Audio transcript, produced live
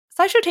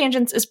SciShow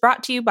Tangents is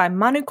brought to you by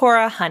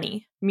Manukora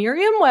Honey.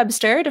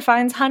 Merriam-Webster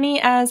defines honey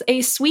as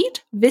a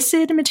sweet,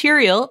 viscid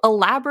material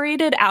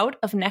elaborated out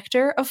of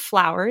nectar of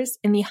flowers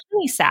in the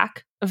honey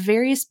sac of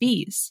various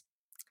bees.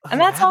 And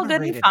that's all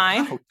good and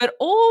fine, but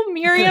old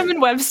Merriam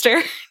and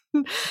Webster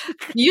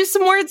used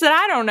some words that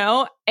I don't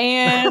know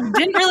and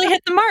didn't really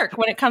hit the mark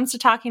when it comes to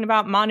talking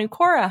about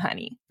Manukora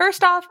honey.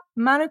 First off,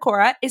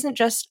 Manukora isn't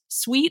just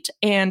sweet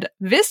and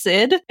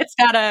viscid. It's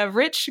got a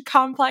rich,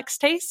 complex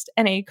taste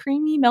and a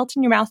creamy,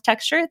 melt-in-your-mouth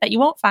texture that you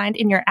won't find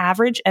in your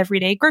average,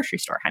 everyday grocery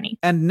store honey.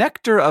 And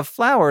nectar of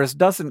flowers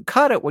doesn't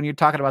cut it when you're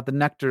talking about the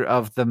nectar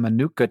of the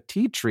Manuka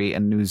tea tree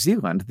in New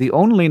Zealand, the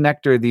only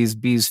nectar these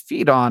bees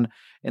feed on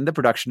in the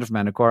production of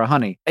Manukora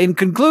honey. In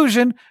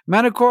conclusion,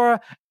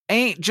 Manukora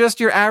ain't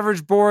just your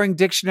average boring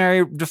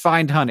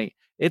dictionary-defined honey.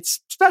 It's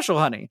special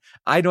honey.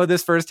 I know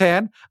this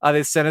firsthand.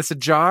 They sent us a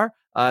jar,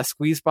 a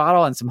squeeze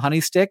bottle, and some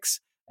honey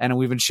sticks, and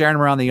we've been sharing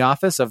them around the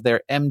office of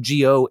their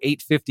MGO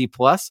 850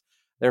 Plus,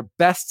 their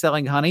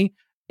best-selling honey.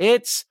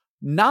 It's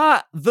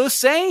not the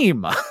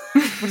same.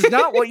 It's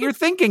not what you're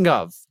thinking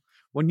of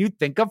when you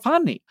think of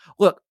honey.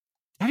 Look,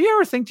 have you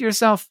ever think to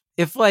yourself,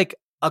 if like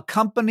a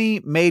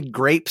company made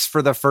grapes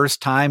for the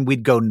first time,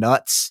 we'd go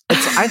nuts?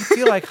 I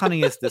feel like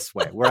honey is this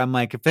way, where I'm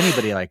like, if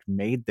anybody like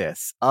made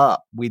this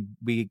up, we'd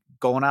be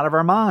going out of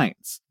our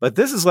minds. But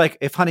this is like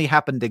if honey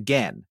happened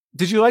again.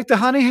 Did you like the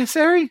honey,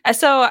 Sari?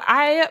 So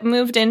I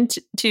moved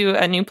into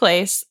a new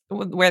place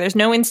where there's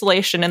no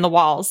insulation in the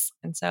walls.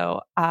 And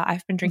so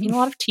I've been drinking a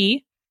lot of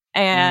tea.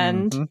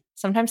 And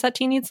sometimes that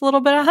tea needs a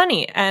little bit of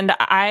honey. And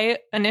I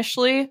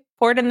initially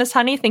poured in this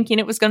honey thinking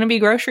it was going to be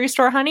grocery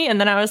store honey.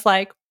 And then I was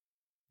like,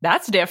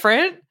 that's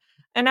different.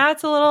 And now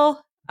it's a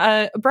little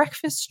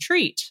breakfast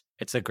treat.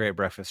 It's a great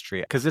breakfast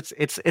treat because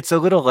it's a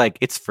little like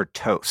it's for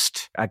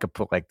toast. I could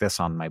put like this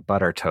on my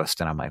butter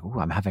toast and I'm like, ooh,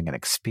 I'm having an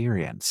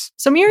experience.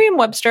 So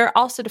Merriam-Webster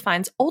also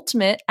defines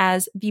ultimate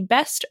as the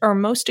best or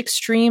most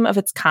extreme of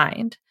its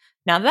kind.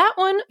 Now that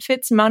one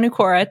fits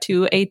Manukora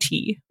to a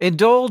T.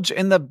 Indulge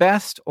in the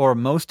best or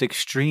most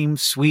extreme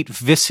sweet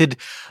viscid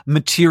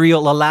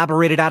material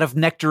elaborated out of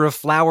nectar of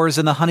flowers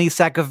in the honey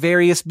sac of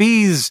various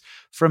bees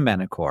from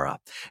Manukora.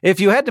 If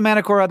you head to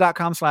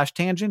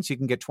manukora.com/tangents, you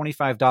can get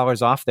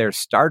 $25 off their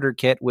starter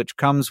kit, which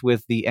comes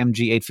with the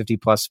MG 850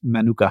 Plus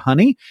Manuka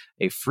honey,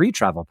 a free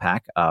travel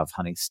pack of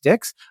honey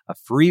sticks, a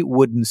free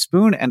wooden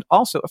spoon, and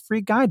also a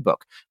free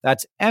guidebook.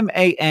 That's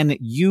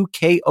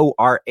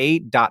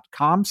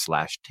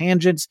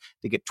manukora.com/tangents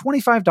to get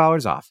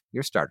 $25 off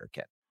your starter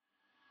kit.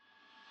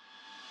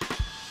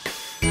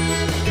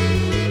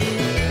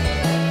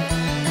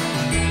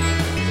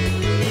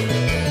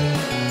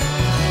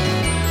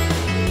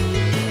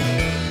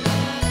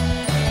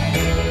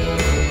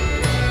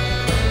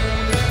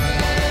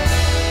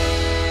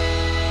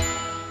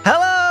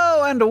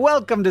 And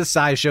welcome to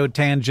SciShow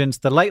Tangents,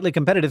 the lightly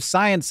competitive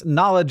science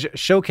knowledge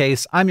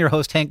showcase. I'm your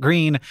host, Hank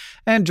Green,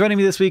 and joining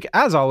me this week,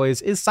 as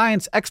always, is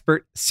science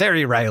expert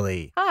Sari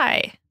Riley.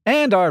 Hi.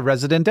 And our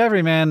resident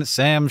everyman,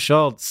 Sam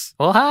Schultz.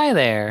 Well, hi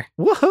there.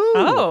 Woohoo!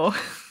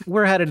 Oh.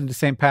 We're headed into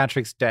St.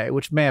 Patrick's Day,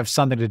 which may have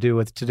something to do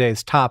with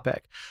today's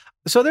topic.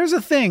 So there's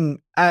a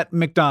thing at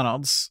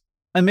McDonald's,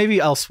 and maybe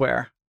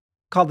elsewhere,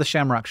 called the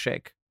Shamrock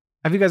Shake.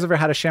 Have you guys ever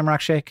had a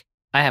Shamrock Shake?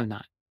 I have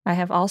not. I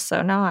have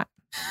also not.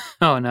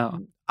 Oh,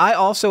 no. I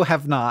also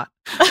have not.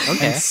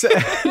 Okay.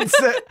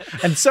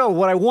 And so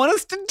what I want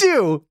us to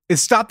do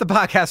is stop the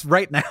podcast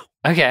right now.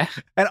 Okay.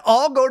 And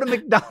all go to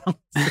McDonald's.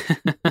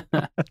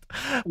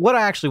 What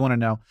I actually want to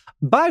know,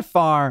 by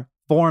far,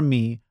 for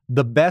me,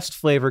 the best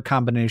flavor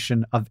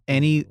combination of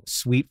any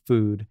sweet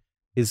food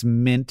is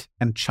mint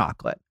and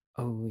chocolate.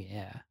 Oh,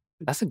 yeah.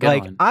 That's a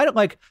good one. I don't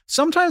like,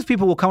 sometimes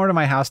people will come over to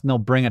my house and they'll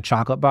bring a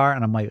chocolate bar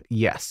and I'm like,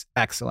 yes,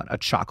 excellent, a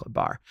chocolate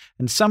bar.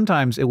 And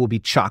sometimes it will be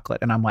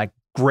chocolate and I'm like,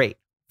 great,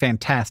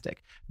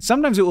 fantastic.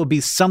 Sometimes it will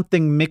be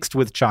something mixed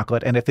with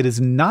chocolate. And if it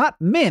is not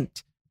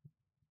mint,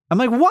 I'm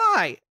like,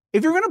 why?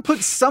 If you're going to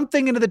put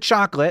something into the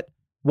chocolate,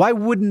 why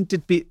wouldn't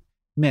it be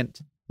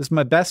mint? This is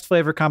my best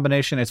flavor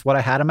combination. It's what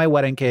I had on my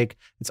wedding cake.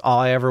 It's all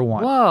I ever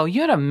want. Whoa,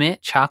 you had a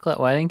mint chocolate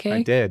wedding cake?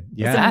 I did.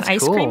 Yeah. Was it an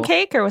ice cream cool.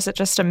 cake or was it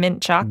just a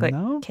mint chocolate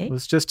cake? It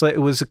was just like, it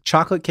was a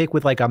chocolate cake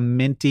with like a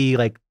minty,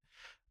 like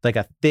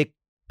a thick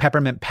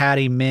peppermint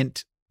patty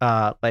mint,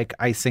 like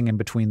icing in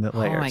between the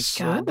layers.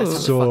 Oh my God,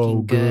 that's so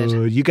fucking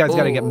good. You guys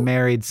got to get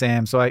married,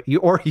 Sam. So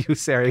you,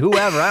 Sari,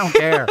 whoever, I don't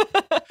care.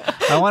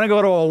 I want to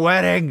go to a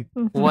wedding.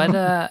 What,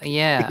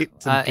 yeah.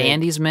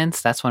 Andy's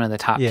Mints, that's one of the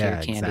top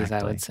tier candies, exactly.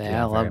 I would say.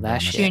 Yeah, I love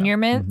that shit. Junior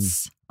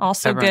Mints,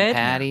 also Peppermint good.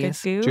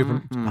 patties. Good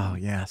goo. Oh,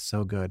 yeah,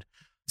 so good.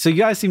 So you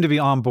guys seem to be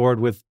on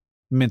board with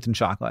mint and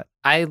chocolate.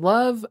 I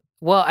love,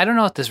 well, I don't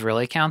know if this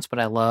really counts, but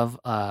I love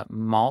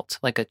malt,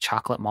 like a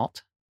chocolate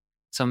malt.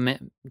 So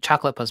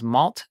chocolate plus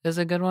malt is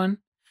a good one.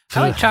 I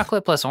like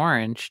chocolate plus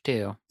orange,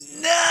 too.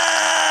 No!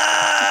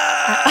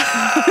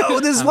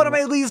 This is one of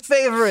my least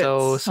favorites.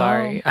 So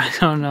sorry. I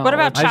don't know. What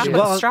about chocolate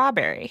well,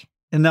 strawberry?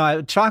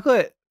 No,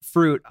 chocolate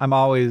fruit, I'm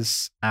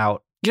always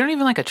out. You don't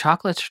even like a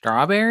chocolate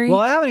strawberry? Well,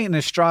 I haven't eaten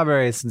a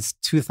strawberry since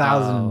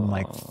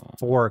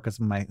 2004 because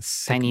of my tiny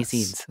sickness.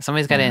 seeds.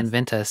 Somebody's got to Yes.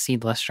 invent a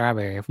seedless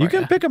strawberry for You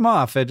can pick them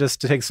off. It just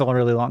takes a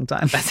really long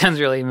time. That sounds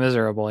really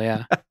miserable,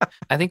 yeah.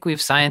 I think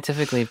we've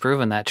scientifically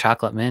proven that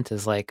chocolate mint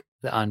is like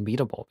the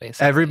unbeatable,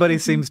 basically. Everybody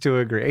seems to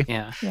agree.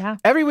 Yeah. Yeah.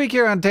 Every week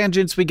here on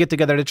Tangents, we get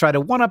together to try to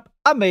one-up,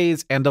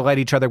 amaze, and delight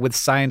each other with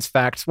science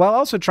facts while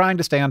also trying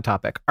to stay on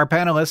topic. Our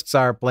panelists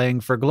are playing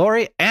for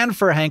glory and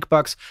for Hank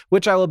Bucks,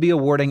 which I will be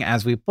awarding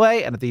as we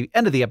play, and at the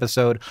end of the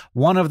episode,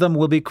 one of them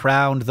will be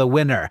crowned the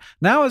winner.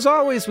 Now, as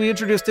always, we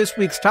introduce this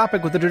week's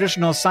topic with the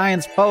traditional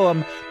science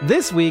poem.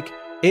 This week,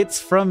 it's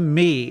from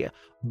me.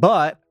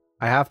 But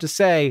I have to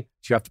say,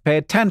 you have to pay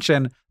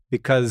attention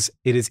because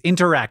it is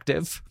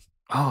interactive.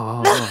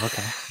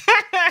 Okay.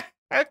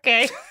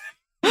 Okay.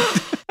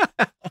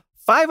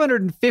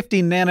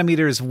 550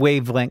 nanometers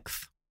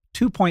wavelength,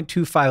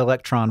 2.25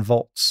 electron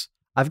volts.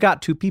 I've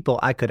got two people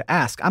I could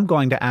ask. I'm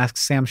going to ask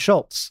Sam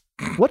Schultz.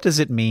 What does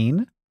it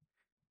mean?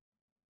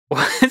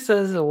 What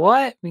does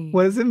what mean?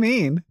 What does it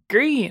mean?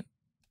 Green.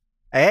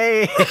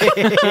 Hey!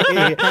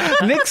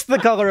 Nix the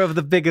color of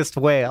the biggest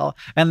whale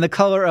and the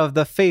color of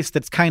the face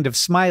that's kind of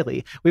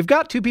smiley. We've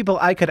got two people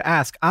I could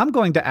ask. I'm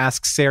going to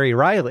ask Sari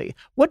Riley.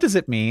 What does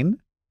it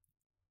mean?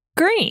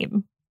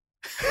 Green.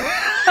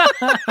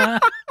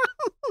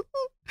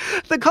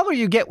 The color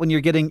you get when you're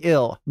getting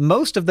ill.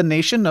 Most of the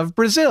nation of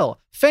Brazil.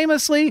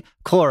 Famously,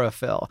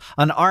 chlorophyll,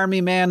 an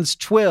army man's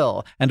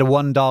twill, and a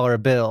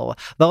 $1 bill.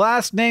 The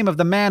last name of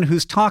the man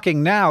who's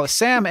talking now,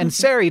 Sam and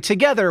Sari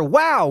together.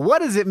 Wow,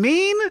 what does it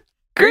mean?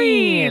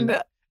 Green.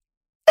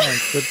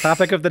 The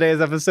topic of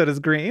today's episode is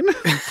green.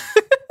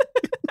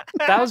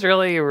 That was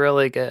really,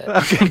 really good.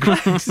 Okay,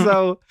 great.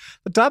 So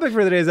the topic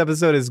for today's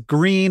episode is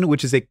green,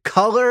 which is a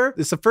color.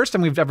 It's the first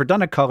time we've ever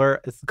done a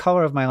color. It's the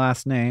color of my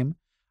last name.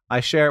 I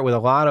share it with a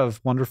lot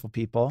of wonderful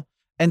people.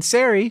 And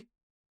Sari,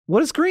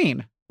 what is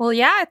green? Well,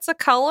 yeah, it's a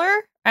color.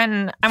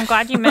 And I'm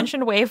glad you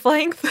mentioned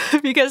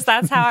wavelength because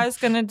that's how I was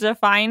going to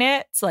define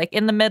it. It's like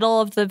in the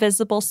middle of the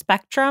visible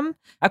spectrum.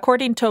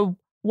 According to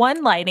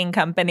one lighting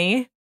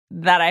company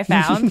that I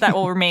found that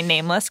will remain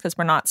nameless because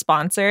we're not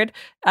sponsored,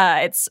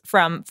 it's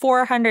from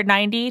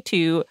 490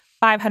 to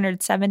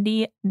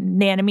 570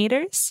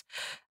 nanometers.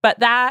 But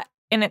that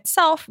in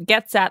itself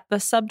gets at the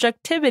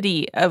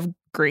subjectivity of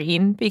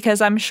green because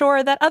I'm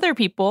sure that other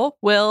people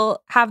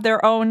will have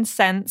their own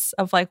sense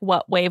of like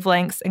what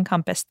wavelengths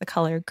encompass the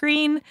color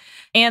green,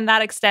 and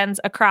that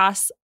extends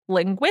across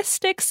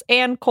linguistics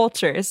and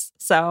cultures.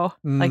 So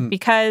like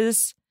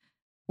because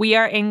we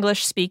are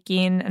English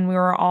speaking and we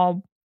were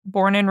all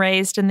born and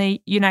raised in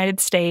the United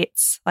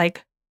States,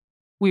 like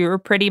we were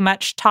pretty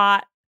much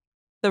taught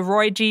the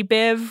Roy G.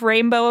 Biv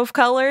rainbow of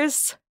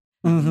colors.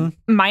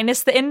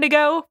 Minus the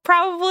indigo,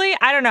 probably.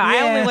 I don't know. Yeah,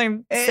 I only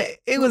learned.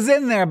 It was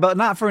in there, but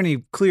not for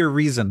any clear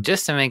reason.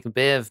 Just to make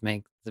Biv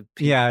make the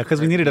Yeah, because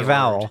we needed a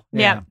vowel.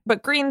 Yeah,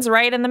 but green's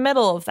right in the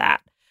middle of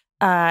that.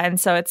 And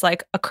so it's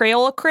like a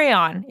Crayola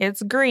crayon.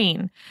 It's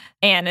green.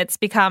 And it's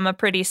become a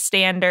pretty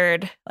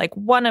standard, like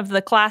one of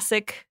the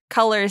classic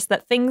colors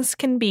that things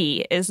can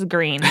be is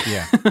green.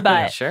 Yeah.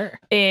 But Sure.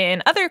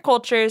 in other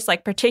cultures,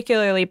 like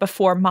particularly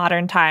before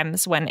modern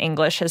times when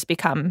English has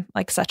become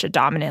like such a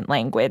dominant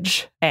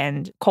language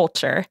and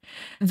culture,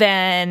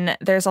 then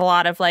there's a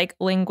lot of like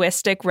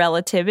linguistic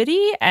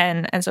relativity.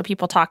 And so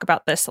people talk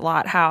about this a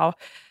lot, how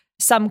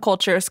some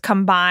cultures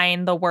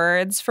combine the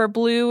words for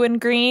blue and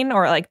green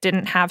or like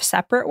didn't have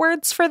separate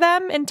words for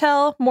them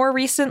until more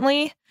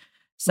recently.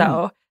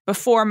 So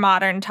before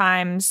modern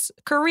times,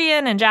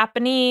 Korean and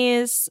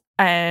Japanese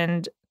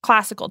and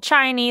classical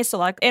Chinese, so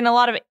like in a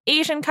lot of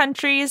Asian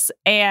countries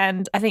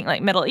and I think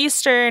like Middle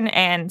Eastern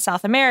and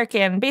South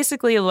American,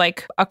 basically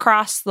like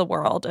across the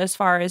world as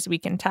far as we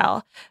can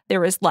tell, there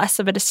was less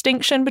of a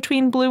distinction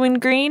between blue and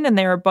green, and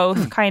they were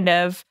both kind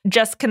of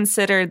just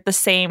considered the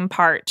same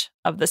part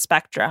of the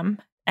spectrum.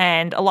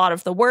 And a lot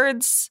of the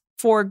words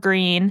for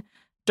green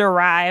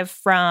derive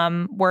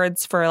from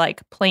words for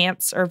like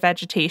plants or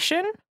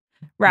vegetation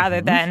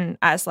rather than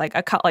as like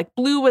like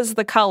blue was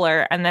the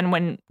color, and then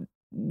when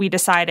we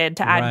decided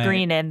to add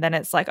green in, then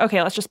it's like,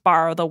 okay, let's just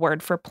borrow the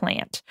word for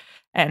plant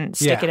and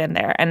stick it in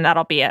there, and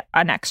that'll be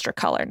an extra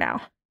color now.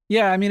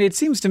 Yeah, I mean, it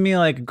seems to me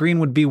like green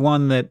would be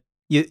one that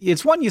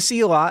it's one you see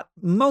a lot,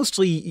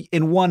 mostly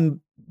in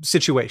one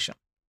situation,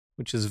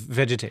 which is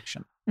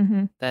vegetation.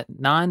 That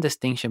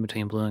non-distinction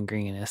between blue and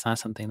green is not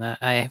something that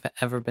I've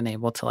ever been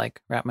able to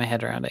like wrap my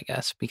head around, I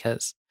guess,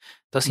 because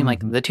those seem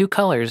like the two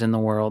colors in the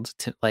world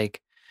to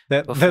like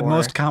the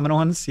most common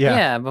ones.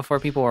 Yeah, before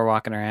people were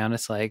walking around,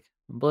 it's like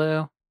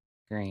blue,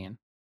 green.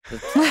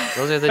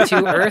 Those are the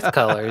two earth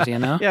colors, you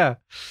know?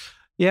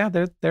 Yeah,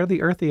 they're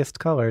the earthiest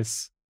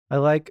colors. I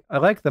like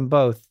them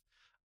both.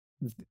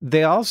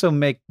 They also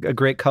make a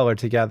great color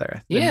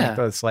together.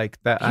 It's like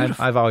that.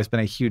 I've always been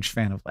a huge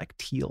fan of like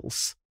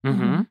teals.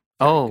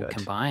 Oh,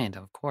 combined,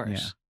 of course.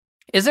 Yeah.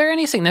 Is there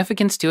any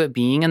significance to it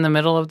being in the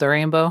middle of the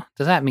rainbow?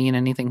 Does that mean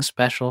anything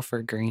special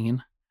for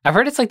green? I've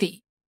heard it's like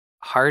the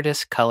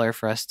hardest color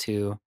for us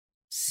to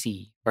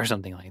see or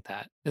something like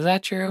that. Is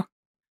that true?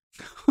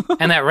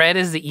 And that red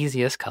is the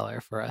easiest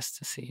color for us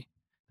to see.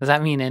 Does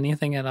that mean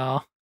anything at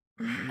all?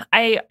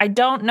 I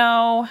don't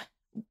know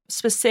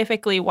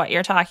specifically what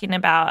you're talking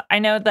about. I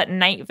know that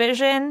night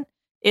vision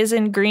is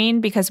in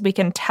green because we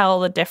can tell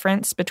the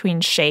difference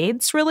between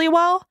shades really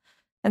well.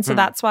 And so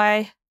that's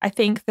why I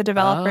think the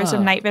developers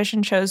of night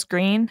vision chose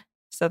green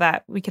so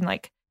that we can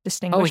like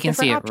distinguish. Oh, we can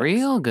see objects. it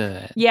real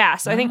good. Yeah,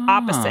 so I think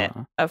opposite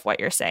of what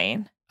you're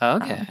saying.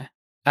 Okay.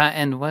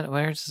 And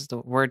where does the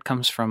word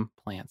comes from?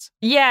 Plants.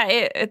 Yeah,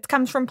 it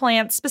comes from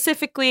plants,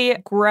 specifically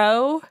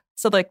grow.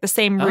 So like the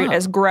same root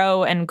as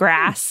grow and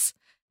grass.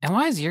 And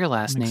why is your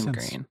last Makes name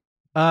sense. green?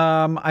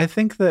 I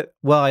think that,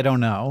 well, I don't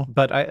know,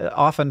 but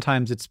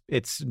oftentimes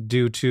it's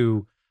due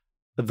to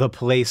the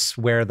place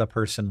where the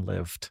person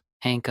lived.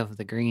 Hank of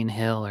the Green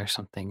Hill or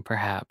something,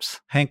 perhaps.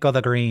 Hank o'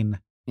 the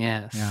Green.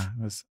 Yes. Yeah,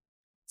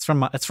 it's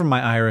from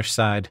my Irish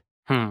side.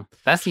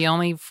 That's the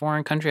only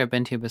foreign country I've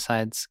been to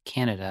besides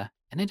Canada,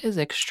 and it is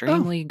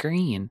extremely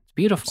green. It's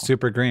beautiful.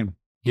 Super green.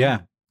 Yeah,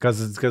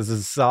 because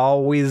it's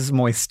always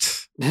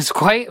moist. It's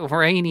quite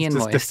rainy and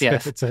moist.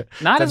 Yes,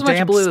 not as much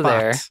damp blue spot.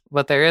 there,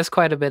 but there is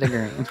quite a bit of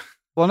green.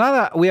 Well, now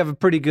that we have a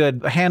pretty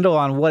good handle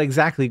on what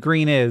exactly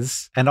green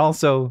is, and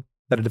also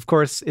that it, of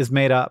course, is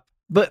made up.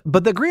 But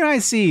the green I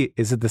see,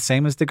 is it the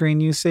same as the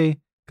green you see?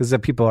 Because the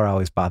people are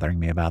always bothering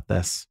me about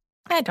this.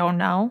 I don't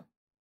know.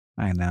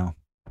 I know.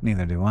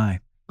 Neither do I.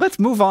 Let's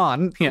move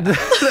on. Yeah.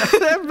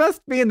 That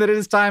must mean that it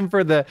is time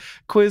for the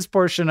quiz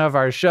portion of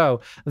our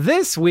show.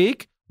 This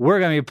week, we're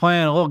going to be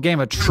playing a little game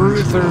of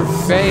truth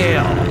or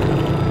fail.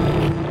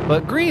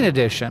 But green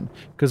edition,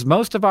 because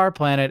most of our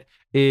planet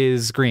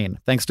is green,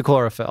 thanks to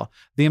chlorophyll,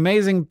 the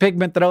amazing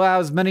pigment that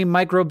allows many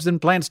microbes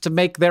and plants to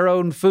make their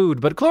own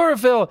food. But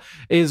chlorophyll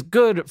is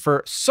good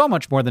for so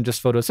much more than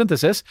just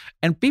photosynthesis,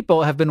 and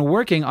people have been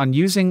working on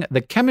using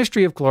the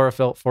chemistry of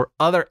chlorophyll for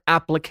other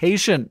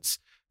applications.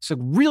 It's a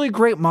really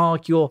great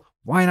molecule.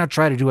 Why not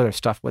try to do other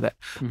stuff with it?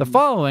 Mm-hmm. The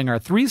following are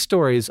 3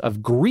 stories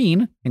of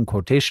green, in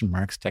quotation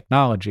marks,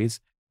 technologies,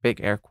 big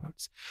air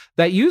quotes,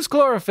 that use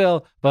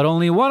chlorophyll, but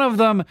only one of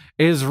them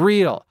is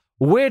real.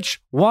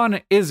 Which one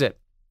is it?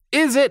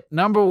 Is it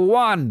number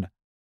 1,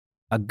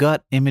 a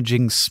gut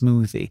imaging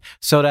smoothie?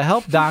 So to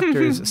help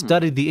doctors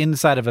study the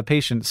inside of a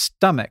patient's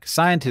stomach,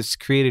 scientists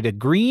created a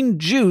green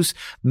juice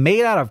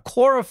made out of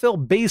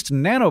chlorophyll-based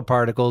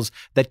nanoparticles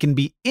that can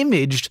be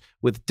imaged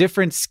with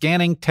different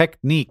scanning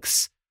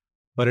techniques.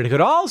 But it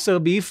could also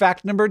be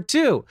fact number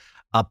 2,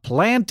 a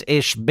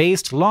plant-ish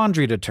based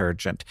laundry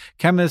detergent.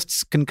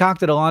 Chemists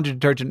concocted a laundry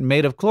detergent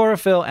made of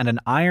chlorophyll and an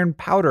iron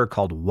powder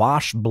called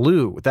wash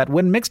blue that,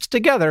 when mixed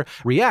together,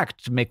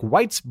 react to make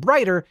whites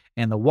brighter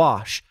in the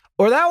wash.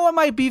 Or that one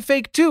might be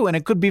fake too, and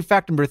it could be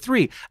fact number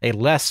 3, a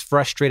less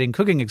frustrating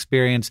cooking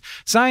experience.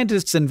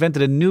 Scientists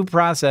invented a new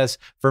process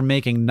for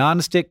making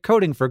nonstick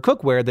coating for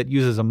cookware that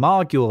uses a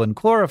molecule in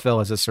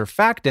chlorophyll as a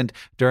surfactant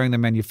during the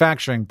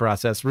manufacturing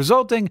process,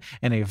 resulting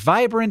in a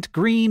vibrant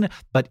green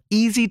but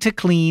easy to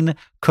clean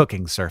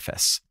cooking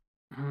surface.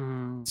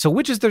 So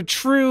which is the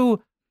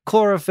true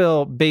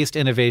chlorophyll-based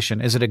innovation?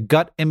 Is it a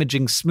gut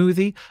imaging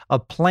smoothie, a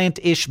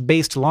plant-ish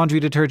based laundry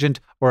detergent,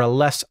 or a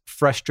less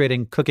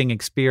frustrating cooking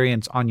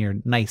experience on your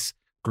nice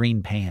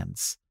green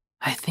pans?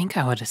 I think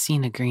I would have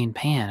seen a green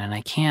pan, and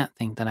I can't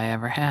think that I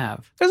ever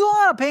have. There's a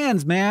lot of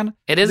pans, man.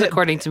 It is,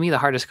 according to me, the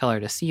hardest color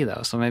to see,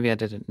 though, so maybe I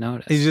didn't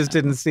notice. You just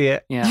didn't see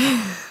it. Yeah.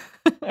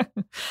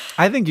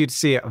 I think you'd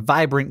see a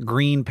vibrant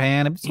green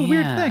pan. It's a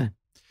weird thing.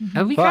 It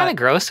would be kind of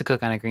gross to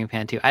cook on a green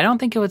pan, too. I don't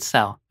think it would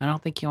sell. I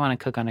don't think you want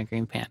to cook on a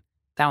green pan.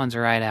 That one's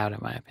right out, in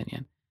my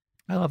opinion.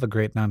 I love a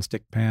great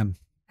nonstick pan.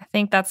 I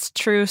think that's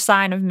true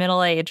sign of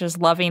middle age, is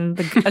loving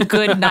a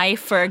good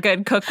knife or a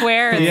good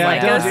cookware.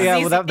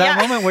 It's That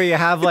moment where you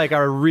have like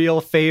a real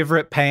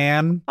favorite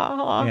pan.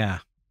 Uh-huh. Yeah.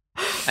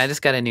 I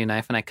just got a new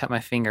knife and I cut my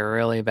finger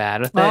really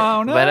bad with it.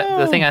 Oh, no. But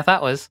the thing I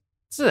thought was,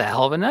 this is a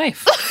hell of a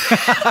knife.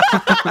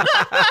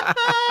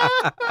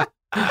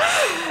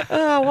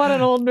 Oh, what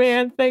an old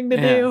man thing to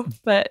do.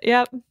 But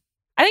yep.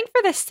 I think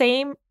for the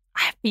same,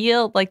 I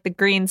feel like the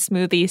green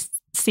smoothie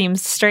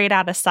seems straight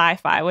out of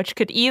sci-fi, which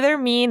could either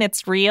mean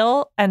it's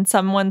real and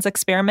someone's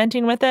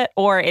experimenting with it,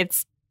 or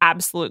it's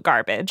absolute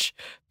garbage.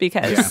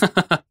 Because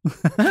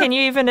can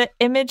you even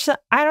image?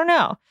 I don't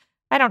know.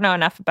 I don't know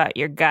enough about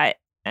your gut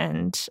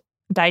and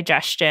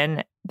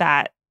digestion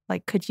that,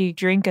 like, could you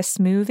drink a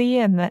smoothie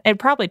and it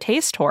probably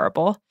tastes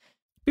horrible.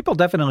 People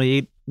definitely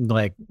eat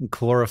like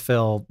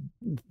chlorophyll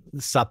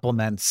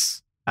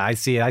supplements. I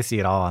see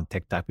it all on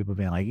TikTok. People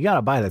being like, you got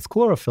to buy this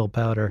chlorophyll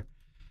powder.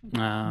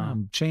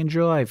 Change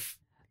your life.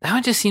 That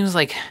one just seems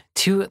like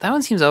that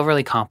one seems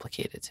overly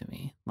complicated to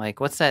me. Like,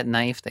 what's that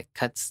knife that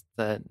cuts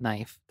the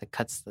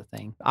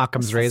thing?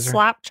 Occam's razor.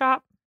 Slap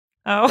chop.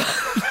 Oh.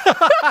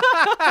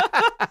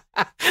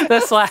 The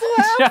slap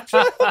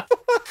chop.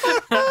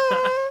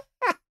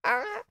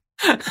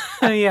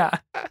 Yeah.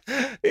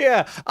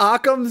 Yeah.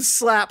 Occam's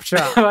slap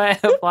chop.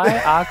 Why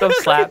Occam's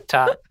slap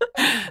chop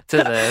to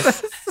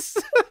this?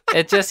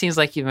 It just seems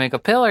like you make a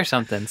pill or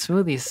something.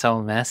 Smoothie's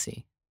so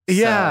messy.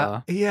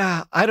 Yeah,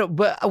 yeah. I don't.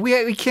 But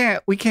we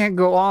can't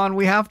go on.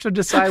 We have to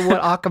decide what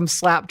Occam's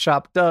slap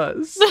chop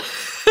does.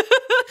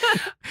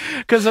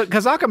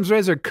 Because Occam's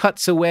razor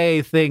cuts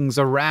away things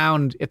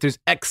around if there's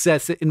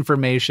excess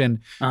information.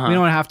 We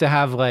don't have to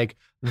have like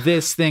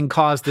this thing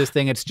caused this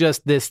thing. It's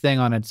just this thing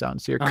on its own.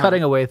 So you're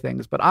cutting away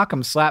things. But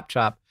Occam's slap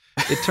chop,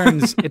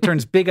 it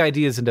turns big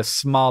ideas into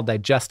small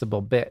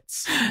digestible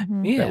bits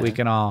that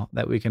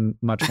we can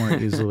much more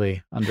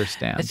easily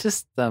understand. It's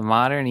just the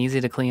modern,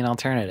 easy to clean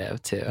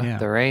alternative to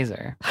the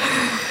razor.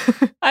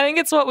 I think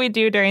it's what we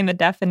do during the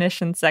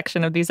definition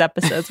section of these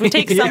episodes. We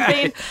take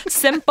something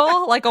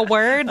simple, like a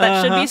word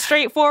that should be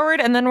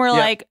straightforward, and then we're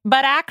like,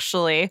 but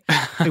actually,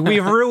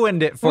 we've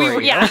ruined it for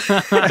you. Yeah.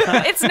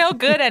 It's no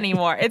good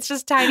anymore. It's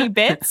just tiny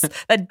bits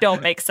that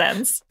don't make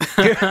sense.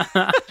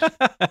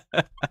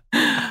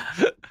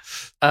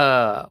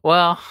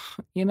 Well,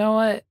 you know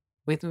what?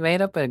 We've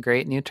made up a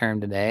great new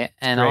term today.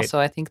 And also,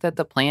 I think that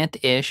the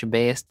plant-ish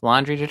based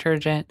laundry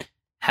detergent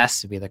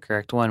has to be the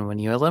correct one. When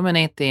you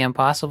eliminate the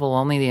impossible,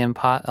 only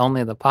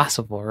the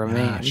possible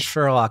remains.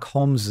 Sherlock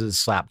Holmes's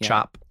slap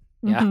chop.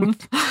 Yeah.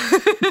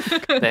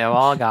 They've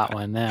all got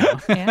one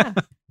now. Yeah.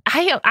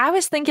 I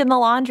was thinking the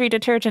laundry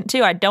detergent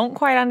too. I don't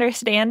quite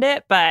understand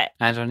it, but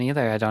I don't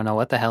either. I don't know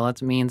what the hell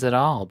it means at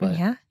all, but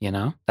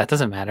that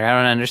doesn't matter. I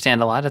don't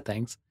understand a lot of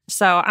things.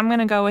 So I'm going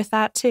to go with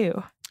that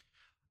too.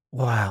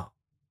 Wow.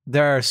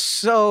 There are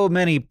so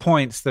many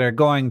points that are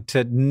going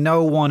to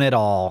no one at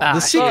all. The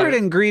secret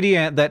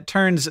ingredient that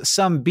turns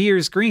some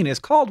beers green is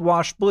called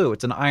wash blue.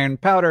 It's an iron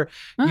powder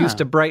used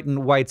to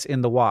brighten whites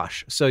in the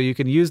wash. So you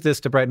can use this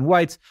to brighten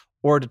whites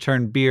or to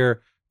turn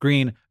beer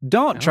green.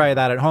 Don't try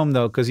that at home,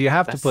 though, because you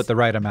have to put the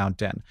right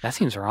amount in. That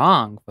seems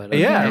wrong. But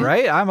yeah,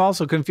 right? I'm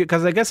also confused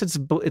because I guess it's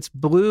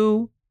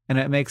blue, and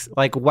it makes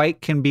like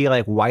white can be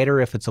like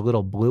whiter if it's a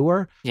little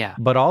bluer. Yeah.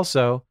 But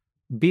also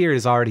beer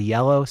is already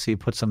yellow, so you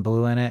put some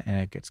blue in it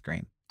and it gets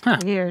green.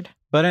 Weird.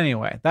 But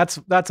anyway, that's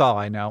all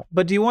I know.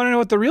 But do you want to know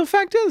what the real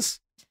fact is?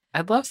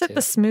 I'd love to. Is it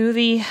the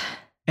smoothie?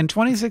 In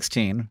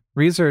 2016,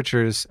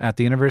 researchers at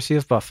the University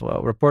of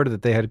Buffalo reported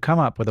that they had come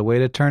up with a way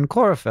to turn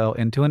chlorophyll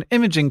into an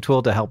imaging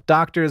tool to help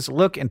doctors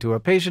look into a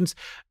patient's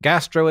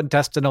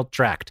gastrointestinal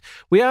tract.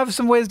 We have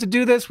some ways to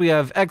do this. We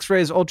have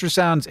x-rays,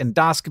 ultrasounds,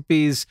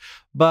 endoscopies,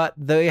 but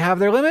they have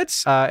their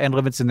limits and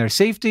limits in their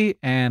safety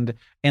and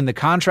in the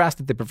contrast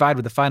that they provide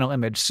with the final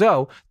image.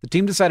 So the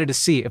team decided to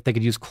see if they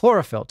could use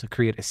chlorophyll to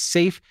create a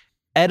safe,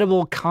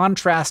 edible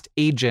contrast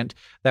agent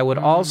that would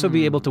also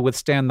be able to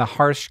withstand the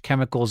harsh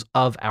chemicals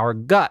of our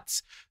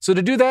guts. So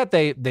to do that,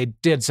 they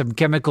did some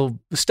chemical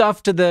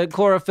stuff to the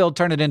chlorophyll,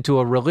 turn it into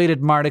a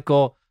related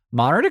molecule.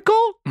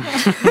 Molecule? You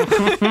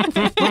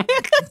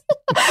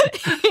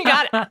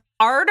got it.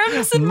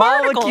 Atoms and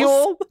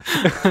molecule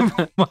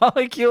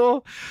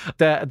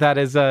that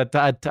is a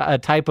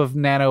type of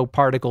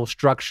nanoparticle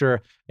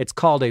structure. It's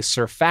called a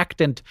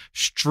surfactant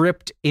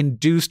stripped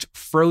induced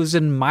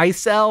frozen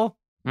micelle.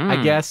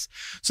 I guess.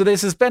 So they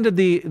suspended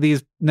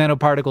these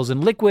nanoparticles in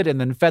liquid and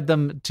then fed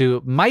them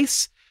to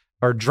mice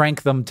or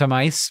drank them to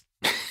mice.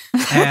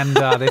 And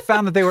they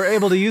found that they were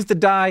able to use the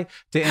dye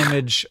to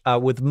image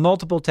with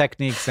multiple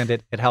techniques, and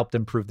it helped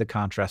improve the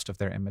contrast of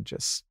their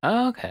images.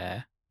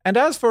 Okay. And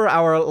as for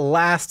our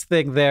last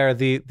thing there,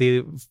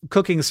 the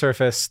cooking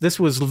surface, this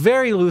was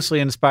very loosely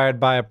inspired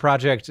by a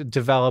project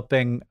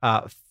developing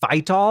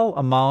phytol,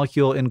 a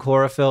molecule in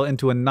chlorophyll,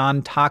 into a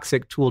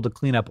non-toxic tool to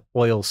clean up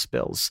oil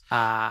spills.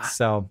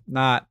 So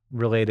not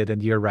related,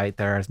 and you're right,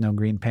 there is no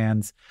green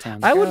pans.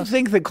 I would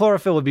think that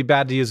chlorophyll would be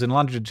bad to use in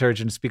laundry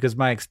detergents because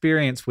my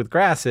experience with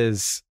grass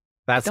is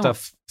that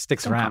stuff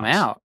sticks around. Come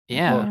out.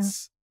 Yeah.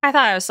 I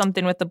thought it was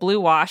something with the blue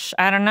wash.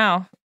 I don't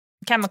know.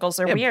 Chemicals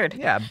are weird.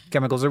 Yeah,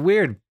 chemicals are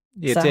weird.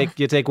 You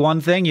take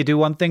one thing, you do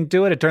one thing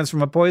to it, it turns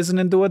from a poison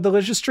into a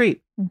delicious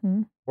treat.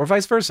 Mm-hmm. Or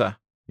vice versa.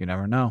 You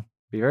never know.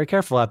 Be very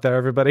careful out there,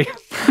 everybody.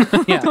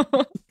 Yeah.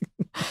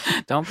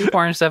 Don't be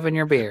pouring stuff in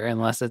your beer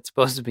unless it's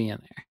supposed to be in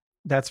there.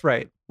 That's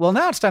right. Well,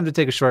 now it's time to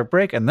take a short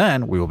break, and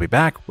then we will be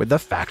back with the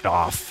Fact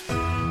Off.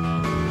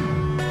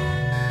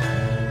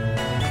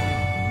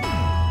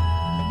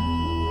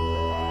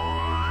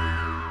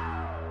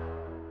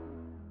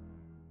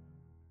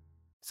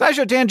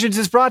 SciShow Tangents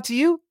is brought to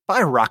you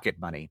by Rocket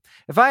Money.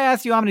 If I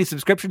asked you how many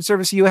subscription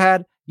services you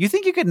had, you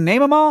think you could name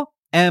them all?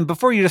 And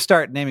before you just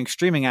start naming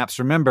streaming apps,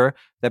 remember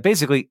that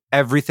basically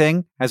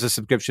everything has a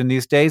subscription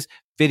these days.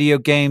 Video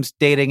games,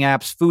 dating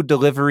apps, food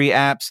delivery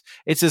apps.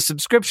 It's a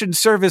subscription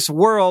service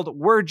world.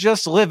 We're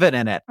just living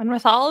in it. And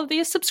with all of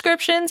these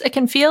subscriptions, it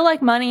can feel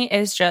like money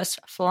is just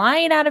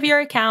flying out of your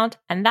account,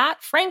 and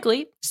that,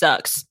 frankly,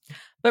 sucks.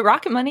 But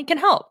Rocket Money can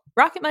help.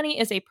 Rocket Money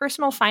is a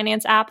personal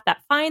finance app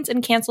that finds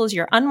and cancels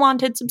your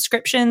unwanted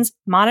subscriptions,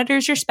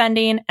 monitors your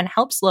spending, and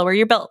helps lower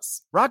your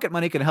bills. Rocket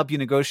Money can help you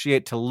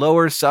negotiate to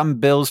lower some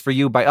bills for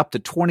you by up to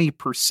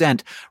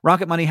 20%.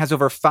 Rocket Money has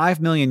over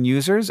 5 million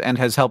users and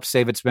has helped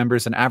save its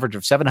members an average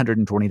of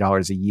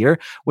 $720 a year,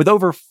 with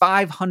over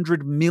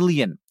 500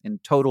 million in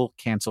total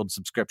canceled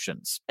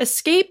subscriptions.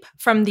 Escape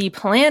from the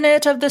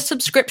planet of the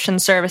subscription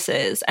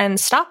services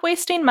and stop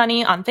wasting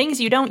money on things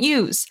you don't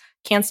use.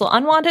 Cancel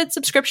unwanted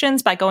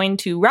subscriptions by going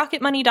to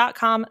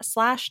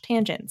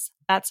rocketmoney.com/tangents.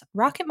 That's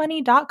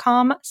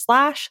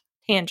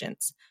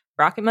rocketmoney.com/tangents.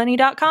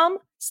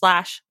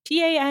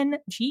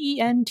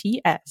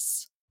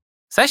 rocketmoney.com/TANGENTS.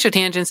 SciShow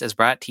Tangents is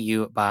brought to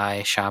you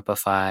by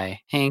Shopify.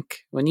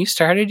 Hank, when you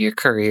started your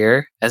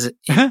career as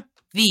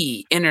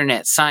the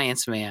internet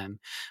science man,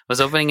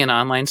 was opening an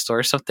online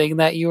store something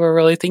that you were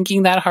really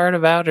thinking that hard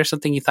about, or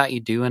something you thought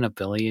you'd do in a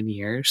billion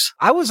years?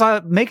 I was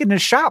making a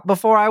shop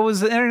before I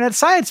was the internet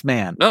science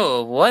man.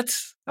 Oh, what?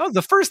 That was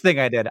the first thing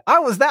I did. I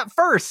was that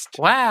first.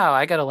 Wow,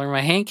 I got to learn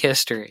my Hank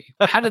history.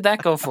 How did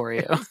that go for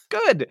you?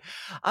 Good.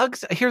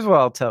 Here's what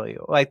I'll tell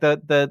you. Like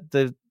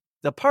the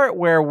part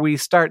where we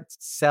start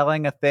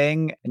selling a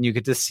thing and you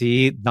get to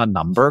see the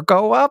number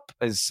go up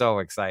is so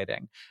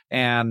exciting.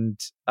 And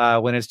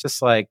when it's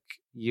just like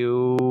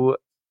you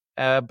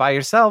by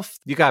yourself,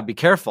 you got to be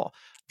careful.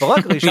 But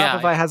luckily,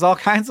 Shopify has all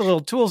kinds of little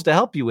tools to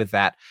help you with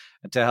that,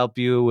 to help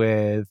you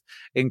with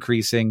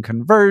increasing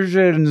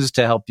conversions,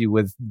 to help you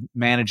with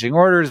managing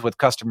orders, with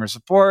customer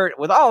support,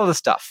 with all of the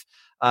stuff.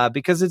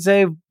 Because it's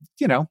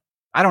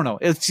I don't know.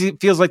 It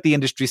feels like the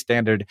industry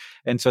standard.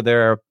 And so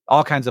there are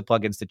all kinds of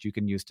plugins that you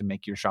can use to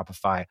make your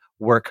Shopify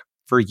work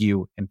for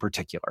you in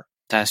particular.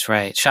 That's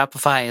right.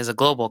 Shopify is a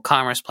global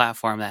commerce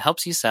platform that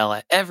helps you sell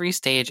at every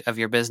stage of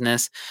your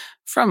business,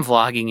 from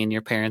vlogging in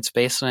your parents'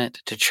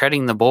 basement to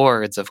treading the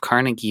boards of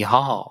Carnegie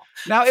Hall.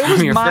 Now, it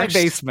was my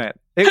basement.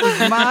 It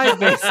was my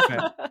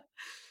basement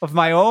of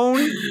my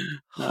own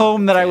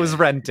home that I was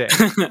renting,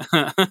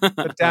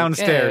 the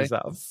downstairs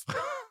of.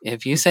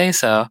 If you say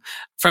so.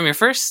 From your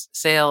first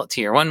sale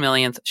to your 1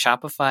 millionth,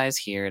 Shopify is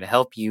here to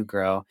help you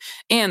grow.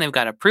 And they've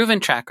got a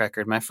proven track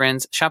record, my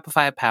friends.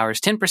 Shopify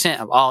powers 10%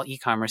 of all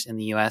e-commerce in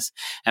the US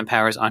and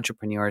powers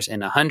entrepreneurs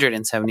in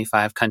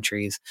 175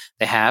 countries.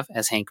 They have,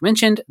 as Hank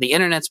mentioned, the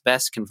internet's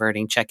best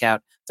converting checkout,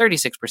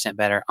 36%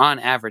 better on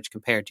average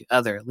compared to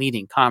other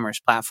leading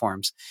commerce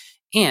platforms.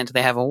 And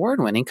they have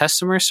award-winning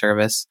customer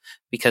service,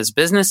 because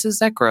businesses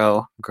that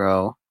grow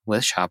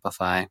with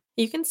Shopify.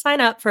 You can sign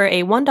up for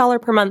a $1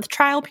 per month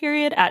trial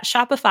period at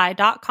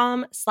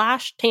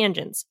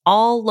shopify.com/tangents,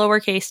 all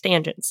lowercase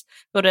tangents.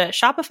 Go to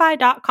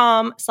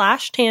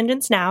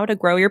shopify.com/tangents now to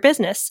grow your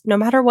business, no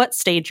matter what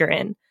stage you're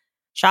in.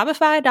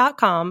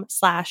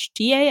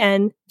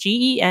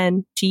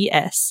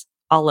 Shopify.com/TANGENTS,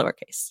 all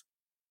lowercase.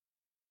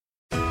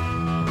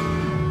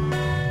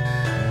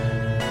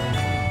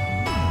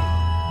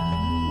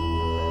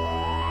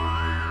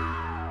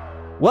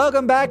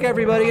 Welcome back,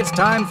 everybody. It's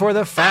time for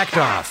the Fact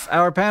Off.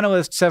 Our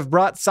panelists have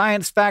brought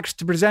science facts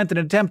to present an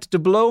attempt to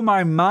blow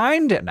my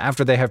mind. And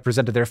after they have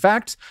presented their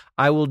facts,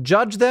 I will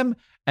judge them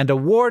and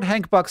award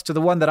Hank Bucks to the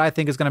one that I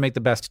think is going to make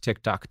the best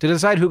TikTok. To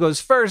decide who goes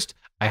first,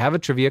 I have a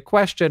trivia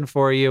question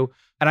for you.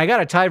 And I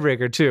got a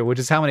tiebreaker, too, which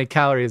is how many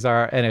calories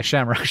are in a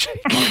Shamrock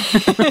Shake.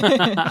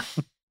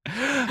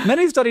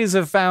 Many studies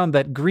have found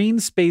that green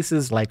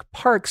spaces like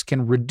parks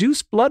can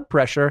reduce blood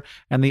pressure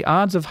and the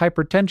odds of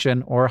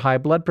hypertension or high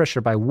blood pressure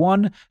by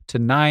 1 to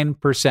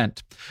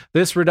 9%.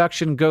 This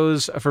reduction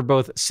goes for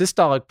both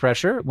systolic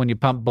pressure, when you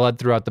pump blood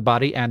throughout the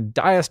body, and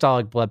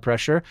diastolic blood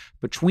pressure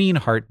between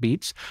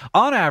heartbeats.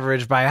 On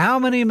average, by how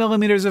many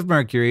millimeters of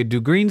mercury do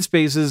green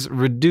spaces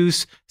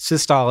reduce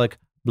systolic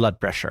blood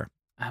pressure?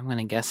 I'm going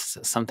to guess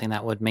something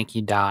that would make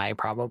you die,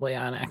 probably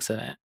on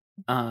accident.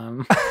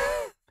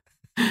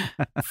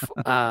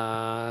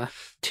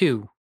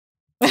 2.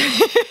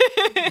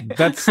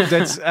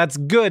 That's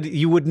good.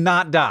 You would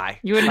not die.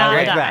 You would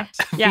not die.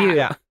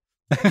 Yeah.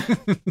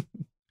 I'm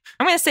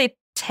going to say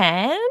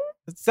 10.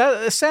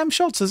 Sam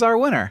Schultz is our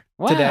winner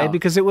today,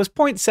 because it was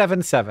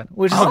 0.77,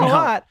 which is a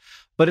lot,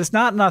 but it's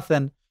not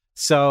nothing.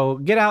 So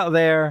get out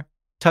there,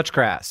 touch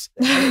grass.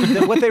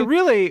 What they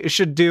really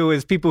should do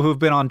is, people who've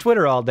been on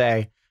Twitter all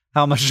day,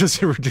 how much does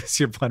it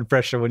reduce your blood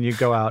pressure when you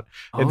go out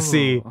and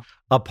see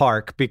a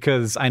park?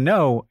 Because I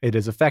know it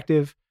is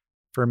effective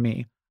for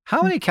me.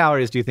 How many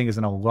calories do you think is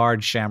in a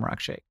large Shamrock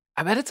Shake?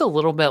 I bet it's a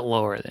little bit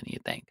lower than you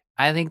think.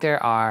 I think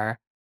there are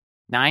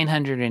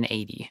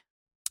 980.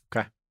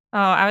 Okay. Oh,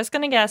 I was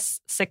going to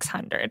guess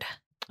 600.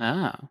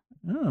 Oh.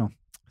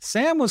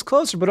 Sam was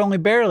closer, but only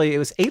barely. It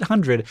was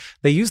 800.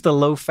 They use the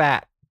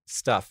low-fat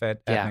stuff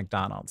at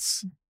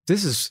McDonald's.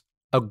 This is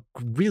a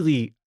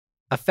really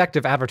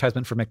effective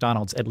advertisement for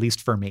McDonald's, at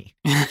least for me.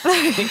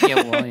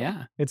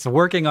 Yeah. It's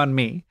working on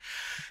me.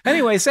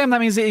 Anyway, Sam,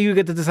 that means that you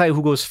get to decide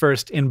who goes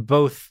first in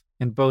both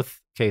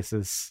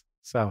cases.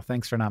 So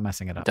thanks for not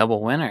messing it up.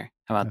 Double winner.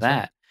 How about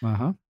that? Right.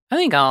 Uh-huh.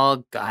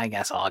 I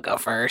guess I'll go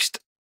first.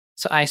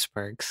 So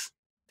icebergs,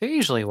 they're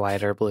usually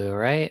white or blue,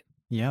 right?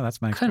 Yeah,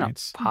 that's my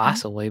experience. Couldn't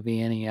possibly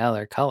be any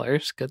other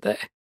colors, could they?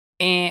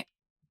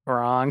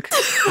 Wrong.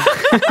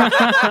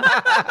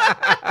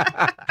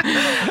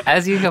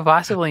 As you can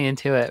possibly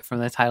intuit from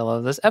the title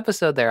of this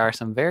episode, there are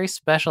some very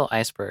special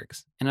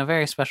icebergs in a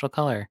very special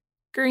color,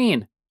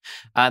 green.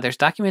 There's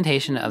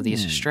documentation of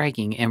these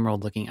striking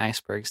emerald-looking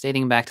icebergs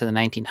dating back to the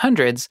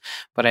 1900s,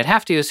 but I'd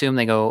have to assume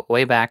they go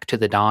way back to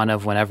the dawn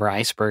of whenever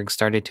icebergs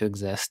started to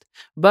exist.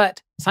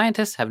 But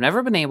scientists have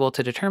never been able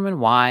to determine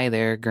why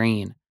they're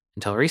green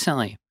until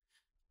recently.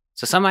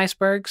 So some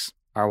icebergs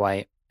are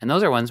white, and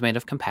those are ones made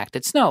of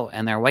compacted snow,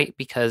 and they're white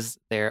because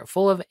they're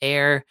full of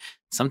air.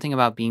 Something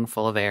about being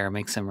full of air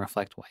makes them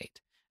reflect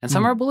white. And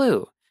some are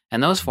blue,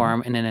 and those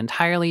form in an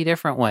entirely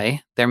different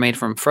way. They're made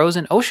from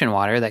frozen ocean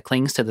water that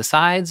clings to the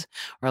sides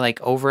or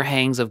like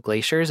overhangs of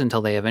glaciers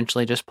until they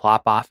eventually just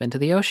plop off into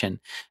the ocean.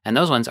 And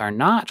those ones are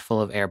not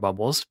full of air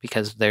bubbles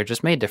because they're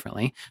just made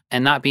differently.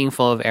 And not being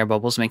full of air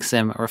bubbles makes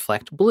them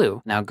reflect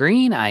blue. Now,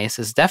 green ice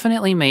is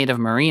definitely made of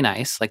marine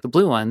ice, like the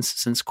blue ones,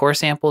 since core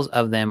samples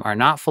of them are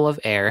not full of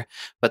air.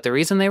 But the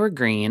reason they were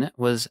green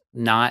was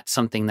not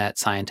something that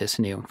scientists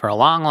knew for a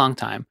long, long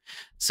time.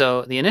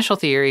 So the initial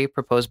theory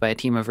proposed by a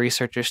team of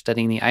researchers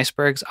studying the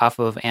icebergs off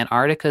of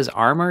Antarctica's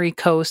Armory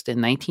Coast in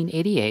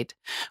 1988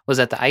 was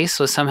that the ice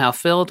was somehow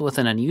filled with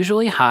an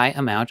unusually high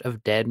amount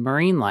of dead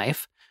marine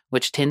life,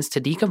 which tends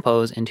to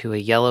decompose into a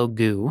yellow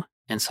goo.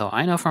 And so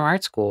I know from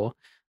art school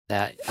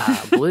that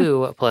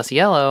blue plus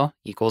yellow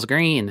equals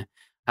green.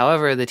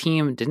 However, the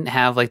team didn't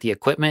have like the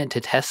equipment to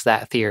test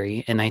that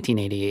theory in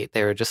 1988.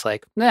 They were just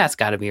like, that's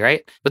got to be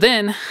right. But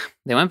then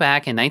they went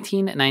back in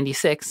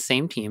 1996,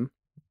 same team.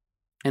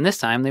 And this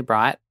time they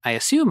brought, I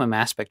assume, a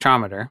mass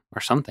spectrometer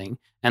or something,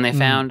 and they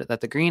found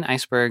that the green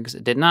icebergs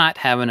did not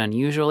have an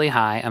unusually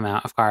high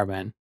amount of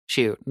carbon.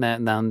 Shoot,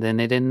 then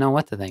they didn't know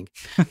what to think.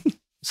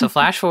 So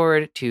flash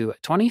forward to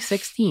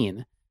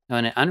 2016,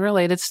 when an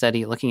unrelated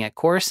study looking at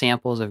core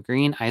samples of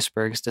green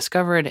icebergs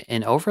discovered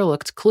an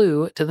overlooked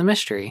clue to the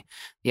mystery.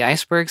 The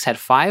icebergs had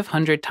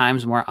 500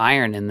 times more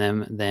iron in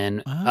them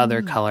than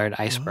other colored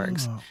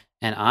icebergs.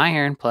 And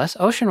iron plus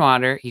ocean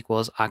water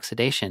equals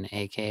oxidation,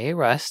 aka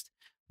rust,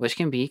 which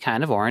can be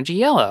kind of orangey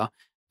yellow.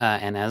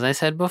 And as I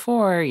said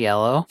before,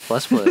 yellow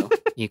plus blue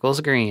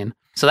equals green.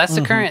 So that's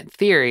the current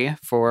theory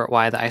for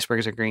why the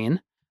icebergs are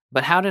green.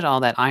 But how did all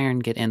that iron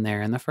get in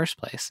there in the first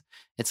place?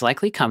 It's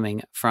likely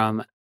coming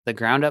from the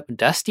ground up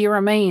dusty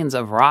remains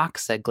of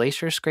rocks that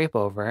glaciers scrape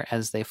over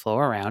as they flow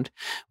around,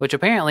 which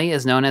apparently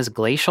is known as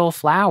glacial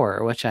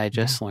flour, which I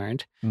just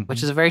learned,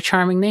 which is a very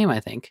charming name, I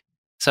think.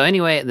 So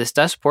anyway, this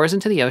dust pours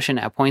into the ocean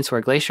at points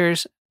where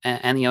glaciers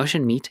and the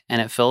ocean meet,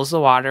 and it fills the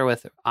water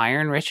with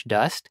iron-rich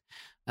dust,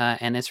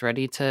 and it's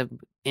ready to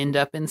end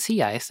up in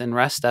sea ice and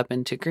rust up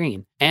into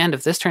green. And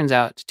if this turns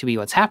out to be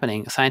what's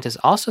happening, scientists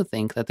also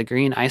think that the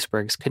green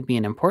icebergs could be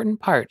an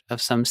important part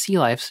of some sea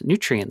life's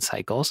nutrient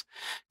cycles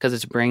because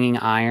it's bringing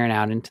iron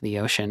out into the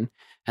ocean.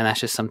 And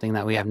that's just something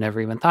that we have never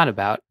even thought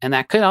about. And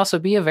that could also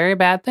be a very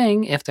bad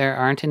thing if there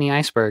aren't any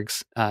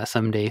icebergs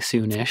someday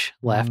soonish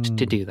left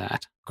to do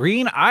that.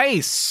 Green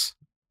ice.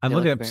 I'm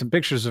looking at some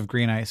pictures of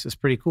green ice. It's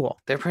pretty cool.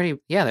 They're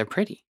pretty. Yeah, they're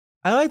pretty.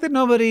 I like that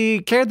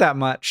nobody cared that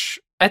much.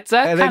 It's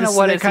that kind of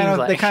what it seems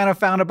like. They kind of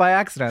found it by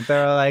accident. They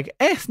were like,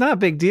 it's not a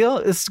big deal.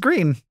 It's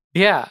green.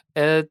 Yeah,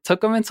 it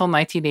took them until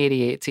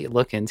 1988 to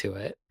look into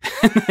it.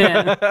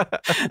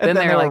 then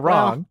they were like,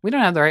 wrong. Well, we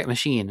don't have the right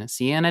machine.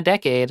 See you in a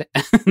decade.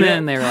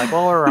 Then they were like,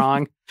 well, we're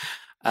wrong.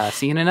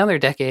 See you in another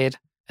decade.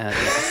 I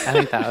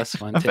think that was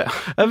fun too.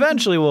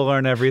 Eventually we'll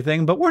learn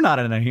everything, but we're not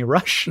in any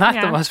rush. Not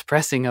the most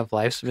pressing of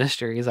life's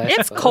mysteries, I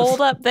suppose. It's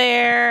cold up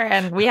there,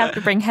 and we have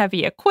to bring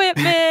heavy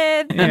equipment,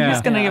 and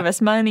who's going to give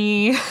us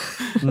money?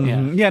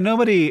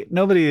 Nobody,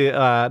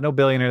 no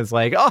billionaire is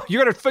like, oh,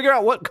 you're going to figure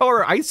out what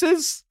color ice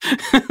is?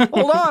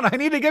 Hold on, I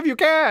need to give you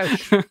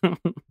cash.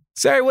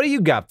 Sarah, what do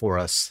you got for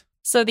us?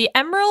 So the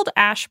emerald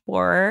ash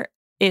borer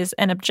is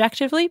an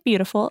objectively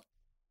beautiful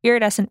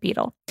iridescent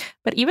beetle.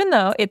 But even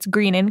though it's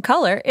green in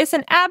color, it's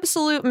an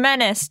absolute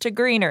menace to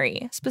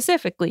greenery,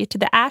 specifically to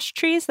the ash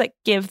trees that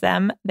give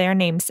them their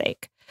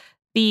namesake.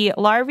 The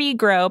larvae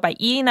grow by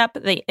eating up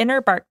the inner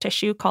bark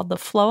tissue called the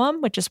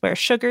phloem, which is where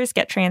sugars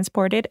get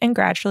transported and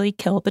gradually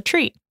kill the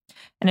tree.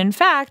 And in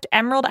fact,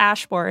 emerald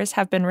ash borers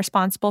have been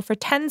responsible for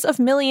tens of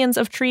millions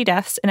of tree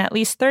deaths in at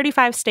least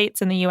 35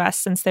 states in the U.S.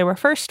 since they were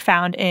first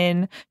found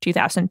in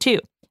 2002.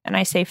 And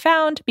I say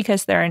found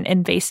because they're an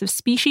invasive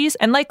species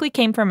and likely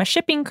came from a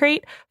shipping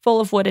crate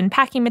full of wooden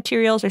packing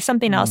materials or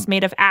something else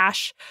made of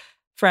ash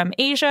from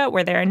Asia,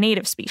 where they're a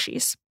native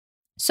species.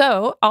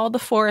 So all the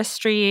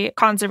forestry,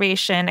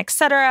 conservation,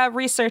 etc.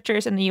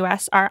 researchers in the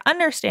U.S. are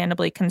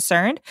understandably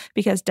concerned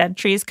because dead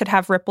trees could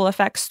have ripple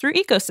effects through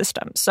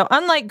ecosystems. So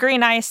unlike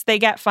green ice, they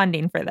get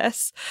funding for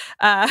this.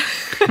 And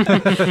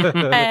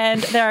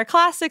there are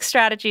classic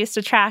strategies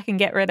to track and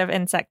get rid of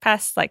insect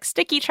pests like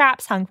sticky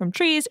traps hung from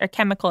trees or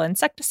chemical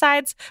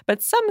insecticides,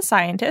 but some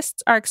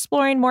scientists are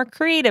exploring more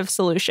creative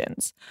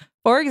solutions.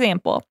 For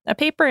example, a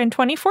paper in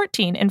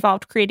 2014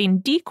 involved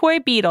creating decoy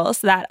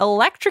beetles that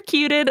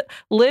electrocuted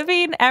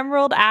living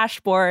emerald ash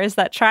borers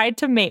that tried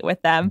to mate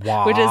with them,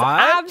 which is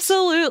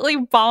absolutely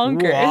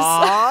bonkers.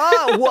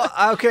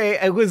 Okay,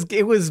 it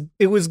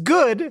was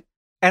good,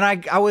 and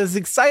I was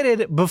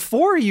excited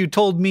before you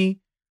told me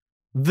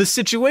the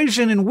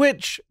situation in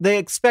which they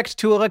expect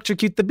to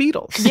electrocute the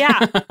Beatles.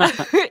 Yeah,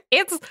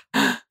 it's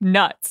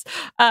nuts.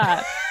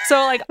 So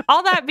like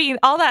all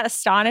that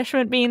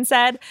astonishment being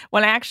said,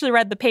 when I actually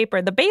read the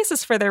paper, the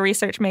basis for their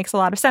research makes a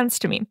lot of sense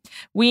to me.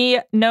 We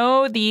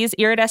know these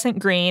iridescent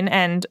green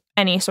and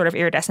any sort of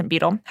iridescent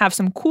beetle have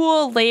some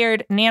cool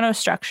layered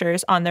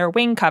nanostructures on their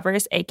wing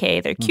covers,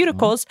 aka their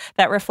cuticles,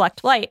 that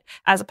reflect light,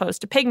 as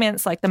opposed to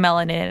pigments like the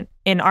melanin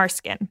in our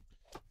skin.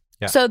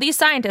 Yeah. So these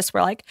scientists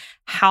were like,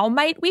 how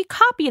might we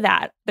copy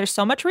that? There's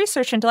so much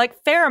research into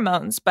like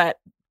pheromones, but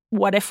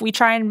what if we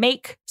try and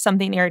make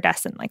something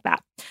iridescent like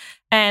that?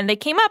 And they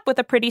came up with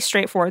a pretty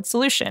straightforward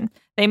solution.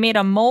 They made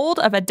a mold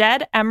of a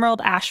dead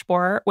emerald ash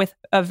borer with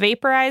a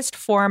vaporized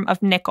form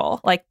of nickel,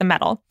 like the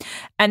metal.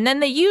 And then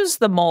they used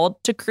the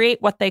mold to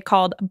create what they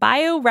called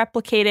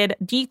bioreplicated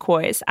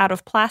decoys out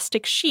of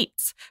plastic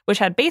sheets, which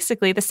had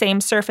basically the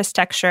same surface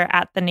texture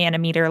at the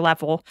nanometer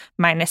level,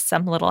 minus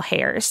some little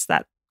hairs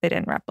that they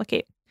didn't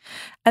replicate.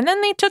 And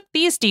then they took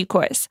these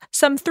decoys,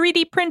 some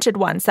 3D printed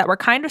ones that were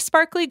kind of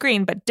sparkly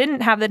green but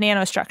didn't have the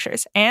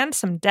nanostructures, and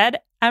some dead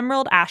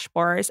emerald ash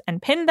borers,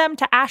 and pinned them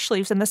to ash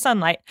leaves in the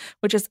sunlight,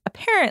 which is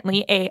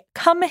apparently a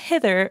come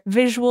hither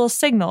visual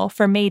signal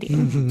for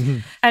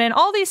mating. And in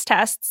all these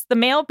tests, the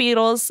male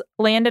beetles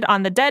landed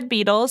on the dead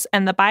beetles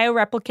and the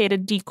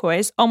bioreplicated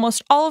decoys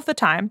almost all of the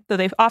time, though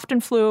they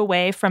often flew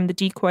away from the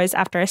decoys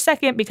after a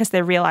second because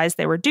they realized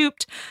they were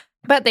duped.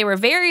 But they were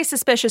very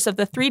suspicious of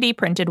the 3D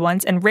printed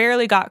ones and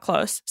rarely got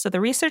close. So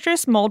the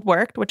researchers' mold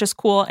worked, which is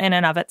cool in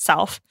and of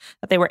itself,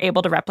 that they were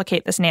able to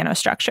replicate this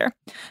nanostructure.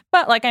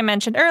 But like I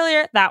mentioned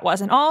earlier, that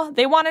wasn't all.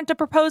 They wanted to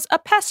propose a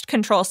pest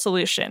control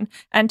solution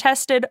and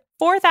tested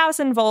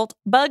 4,000-volt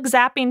bug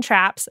zapping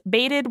traps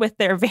baited with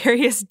their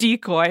various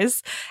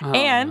decoys.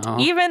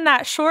 Even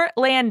that short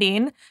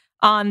landing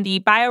on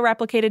the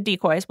bioreplicated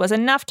decoys was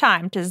enough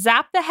time to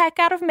zap the heck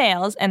out of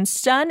males and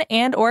stun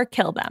and or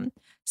kill them.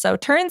 So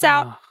turns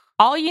out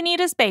all you need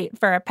as bait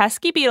for a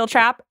pesky beetle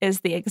trap is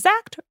the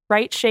exact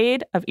right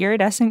shade of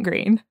iridescent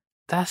green.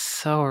 That's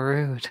so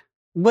rude.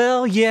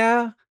 Well,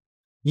 yeah.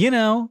 You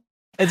know,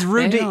 it's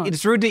rude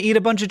to eat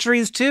a bunch of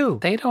trees too.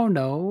 They don't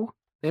know.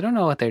 They don't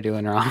know what they're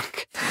doing wrong.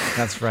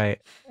 That's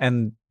right.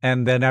 And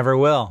they never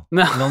will.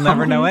 No. They'll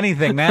never know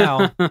anything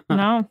now.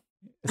 No.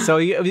 So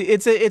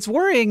it's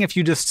worrying if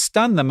you just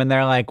stun them and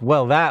they're like,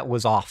 well, that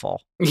was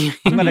awful.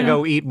 I'm going to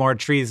go eat more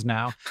trees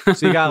now.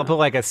 So you got to put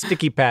like a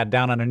sticky pad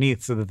down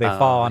underneath so that they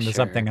fall onto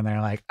something and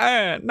they're like,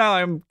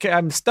 no,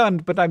 I'm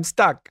stunned, but I'm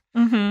stuck.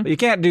 But you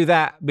can't do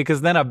that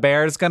because then a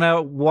bear's going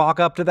to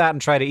walk up to that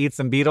and try to eat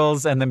some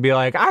beetles and then be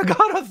like, I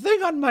got a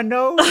thing on my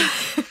nose.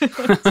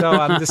 So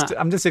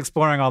I'm just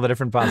exploring all the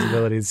different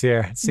possibilities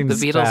here. It seems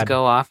the beetles bad.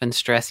 go off and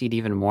stress eat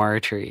even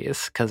more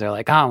trees because they're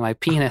like, oh, my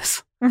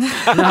penis.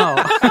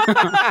 No.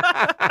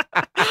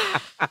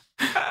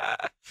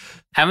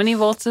 How many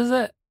volts is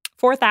it?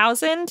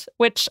 4,000,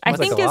 which I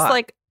think is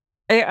like,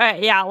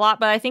 a lot,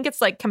 but I think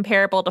it's like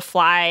comparable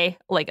to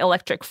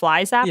electric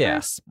fly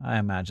zappers. Yeah, I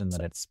imagine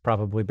that it's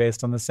probably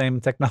based on the same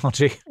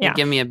technology. Yeah.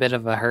 Give me a bit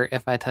of a hurt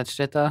if I touched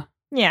it, though.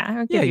 Yeah,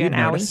 I'll give you an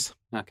owie. notice.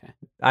 Okay.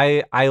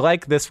 I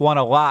like this one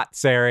a lot,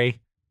 Sari.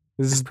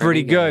 This is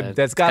pretty good.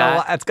 It's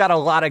got a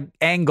lot of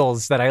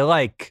angles that I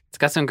like. It's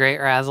got some great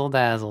razzle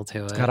dazzle to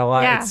it. It's got a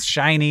lot. Yeah. It's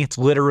shiny. It's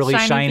literally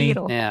shiny.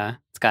 beetle. Yeah.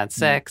 It's got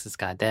sex. It's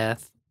got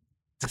death.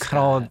 It's got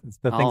all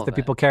the all things of that it.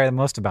 people care the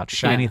most about: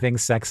 shiny Yeah.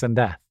 things, sex, and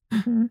death.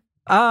 Mhm.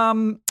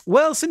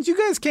 Well, since you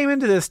guys came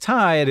into this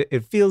tied,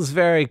 it feels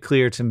very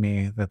clear to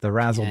me that the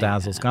razzle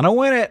dazzle's gonna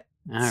win it.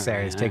 All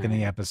Sari's right, taking all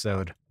the right.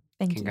 episode.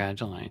 Thank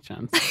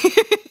Congratulations. you.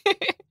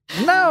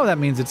 Now that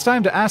means it's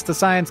time to ask the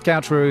Science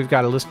Couch, where we've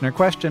got a listener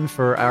question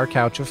for our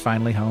couch of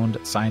finely honed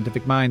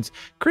scientific minds.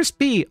 Chris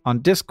P. on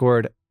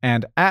Discord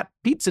and at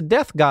Pizza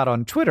Death God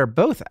on Twitter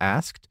both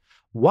asked,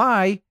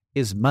 why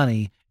is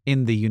money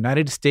in the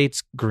United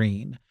States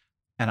green?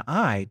 And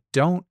I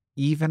don't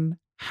even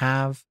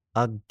have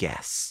a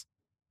guess.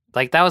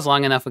 Like, that was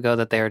long enough ago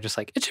that they were just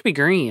like, it should be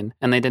green.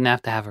 And they didn't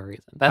have to have a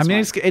reason. That's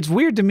fine. It's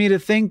weird to me to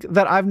think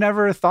that I've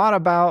never thought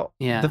about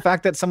Yeah. the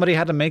fact that somebody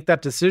had to make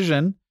that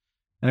decision.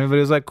 And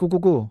everybody was like,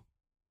 cool.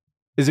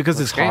 Is it because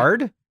That's it's great.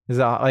 hard? Is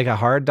it like a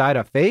hard dye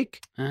to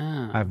fake?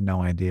 Ah. I have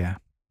no idea.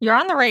 You're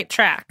on the right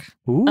track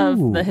Ooh.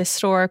 of the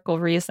historical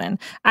reason.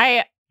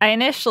 I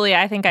initially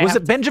think I Was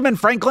have it Benjamin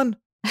Franklin?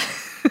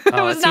 it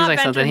Oh, was it seems not like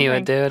something he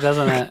would Benjamin do,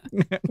 doesn't it?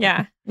 Franklin.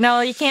 Yeah.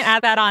 No, you can't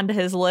add that on to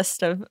his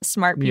list of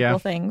smart people Yeah.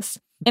 things.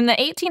 In the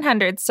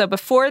 1800s, so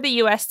before the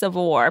U.S.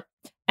 Civil War,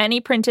 any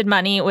printed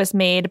money was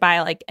made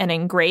by like an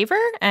engraver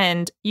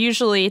and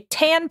usually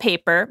tan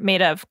paper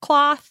made of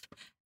cloth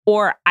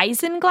or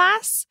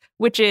isinglass,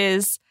 which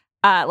is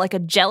like a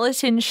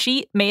gelatin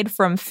sheet made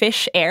from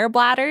fish air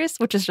bladders,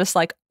 which is just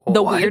like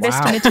the What?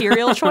 weirdest Wow.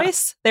 material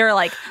choice. They were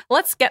like,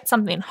 let's get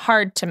something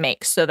hard to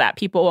make so that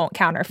people won't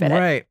counterfeit it.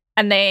 Right.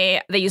 And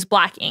they use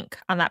black ink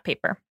on that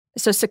paper.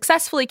 So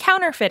successfully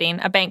counterfeiting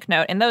a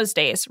banknote in those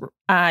days,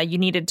 you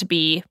needed to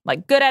be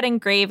like good at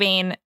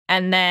engraving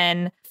and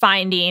then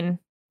finding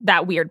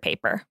that weird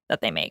paper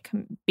that they make,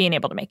 being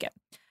able to make it.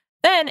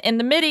 Then in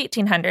the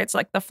mid-1800s,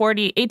 like the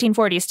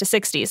 1840s to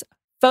 60s,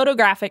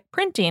 photographic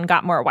printing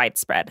got more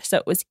widespread. So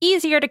it was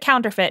easier to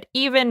counterfeit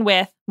even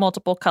with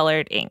multiple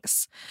colored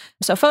inks.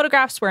 So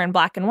photographs were in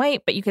black and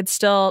white, but you could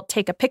still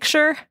take a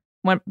picture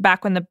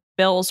back when the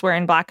bills were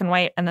in black and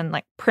white and then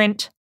like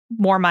print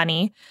more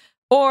money.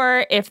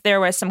 Or if there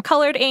was some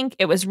colored ink,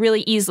 it was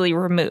really easily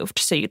removed.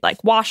 So you'd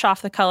like wash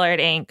off the colored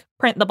ink,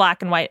 print the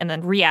black and white, and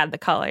then re-add the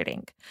colored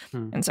ink.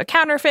 And so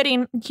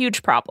counterfeiting,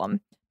 huge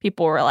problem.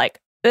 People were like,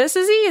 this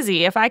is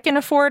easy. If I can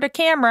afford a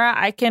camera,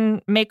 I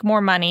can make more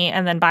money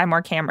and then buy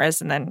more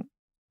cameras and then,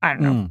 I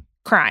don't know,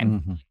 crime.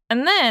 Mm-hmm.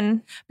 And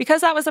then,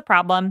 because that was a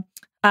problem,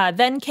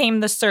 then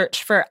came the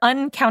search for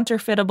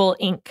uncounterfeitable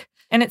ink.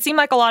 And it seemed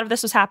like a lot of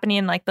this was happening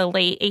in like the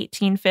late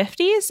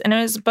 1850s. And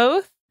it was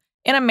both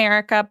in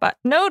America, but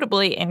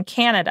notably in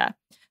Canada.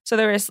 So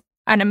there was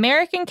an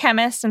American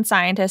chemist and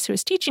scientist who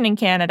was teaching in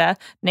Canada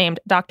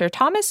named Dr.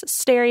 Thomas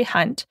Sterry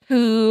Hunt,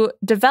 who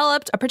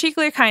developed a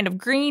particular kind of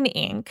green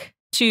ink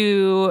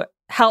to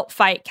help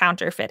fight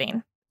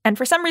counterfeiting. And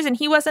for some reason,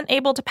 he wasn't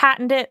able to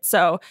patent it.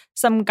 So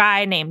some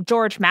guy named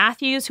George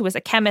Matthews, who was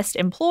a chemist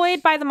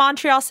employed by the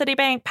Montreal City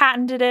Bank,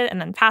 patented it and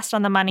then passed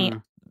on the money.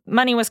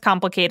 Money was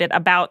complicated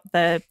about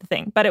the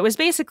thing, but it was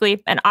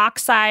basically an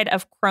oxide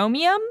of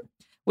chromium,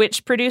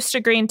 which produced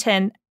a green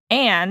tint.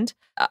 And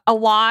a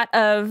lot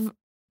of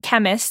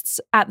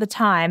chemists at the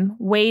time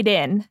weighed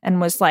in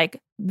and was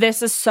like,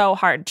 this is so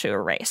hard to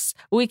erase.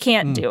 We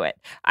can't do it.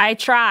 I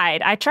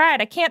tried. I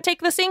can't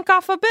take this ink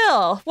off a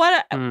bill.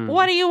 What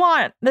do you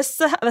want?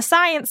 The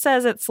science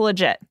says it's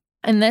legit.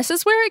 And this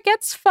is where it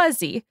gets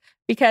fuzzy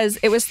because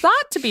it was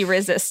thought to be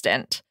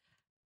resistant.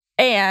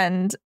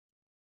 And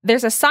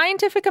there's a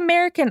Scientific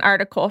American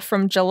article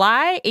from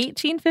July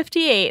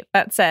 1858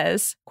 that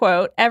says,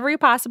 quote, every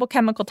possible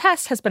chemical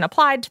test has been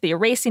applied to the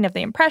erasing of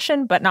the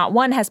impression, but not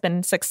one has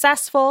been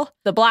successful.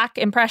 The black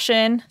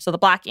impression, so the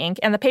black ink,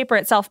 and the paper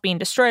itself being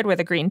destroyed where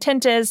the green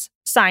tint is,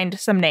 signed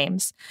some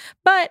names.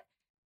 But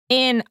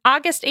in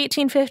August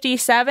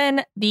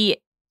 1857, the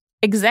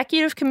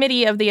Executive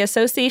Committee of the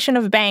Association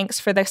of Banks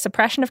for the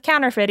Suppression of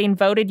Counterfeiting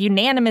voted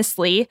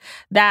unanimously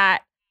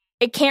that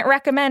it can't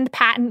recommend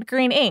patent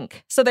green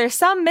ink. So there's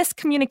some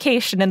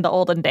miscommunication in the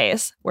olden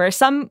days where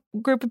some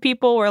group of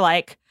people were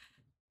like,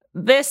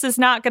 this is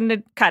not going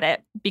to cut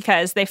it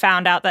because they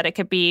found out that it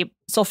could be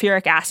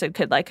sulfuric acid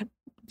could like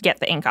get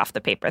the ink off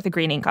the paper, the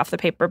green ink off the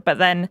paper. But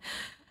then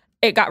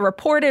it got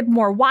reported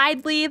more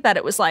widely that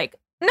it was like,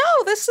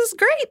 no, this is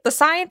great. The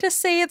scientists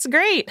say it's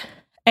great.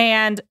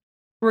 And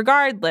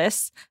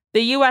regardless,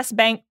 the U.S.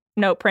 banknote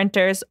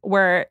printers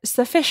were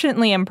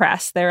sufficiently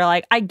impressed. They were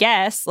like, I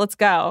guess, let's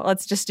go.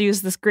 Let's just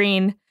use this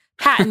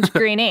patent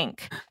green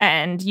ink,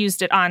 and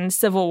used it on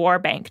Civil War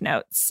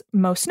banknotes,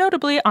 most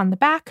notably on the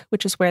back,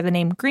 which is where the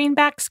name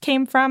greenbacks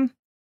came from.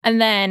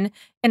 And then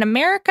in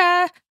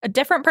America, a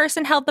different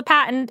person held the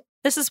patent.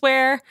 This is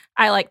where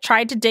I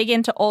tried to dig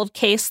into old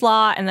case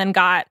law and then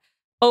got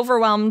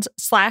overwhelmed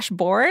 /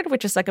 bored,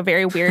 which is like a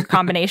very weird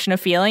combination of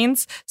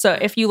feelings. So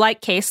if you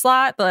like case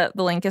law, the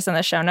link is in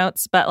the show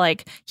notes.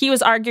 But he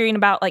was arguing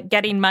about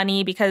getting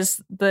money because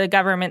the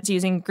government's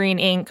using green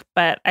ink.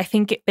 But I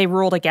think they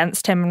ruled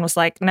against him and was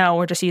like, no,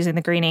 we're just using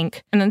the green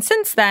ink. And then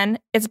since then,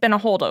 it's been a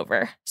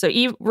holdover. So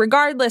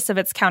regardless of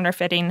its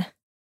counterfeiting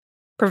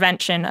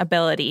prevention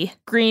ability,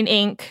 green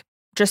ink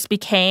just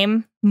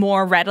became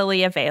more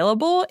readily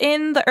available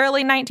in the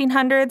early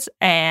 1900s,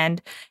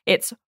 and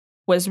it's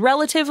was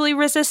relatively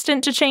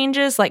resistant to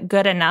changes,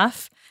 good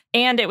enough.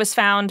 And it was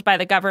found by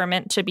the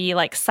government to be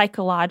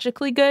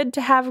psychologically good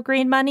to have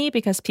green money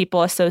because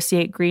people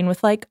associate green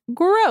with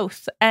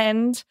growth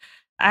and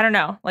I don't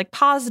know,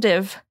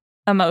 positive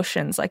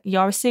emotions. You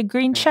always see a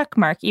green check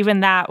mark.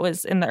 Even that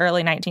was in the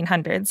early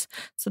 1900s.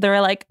 So they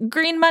were like,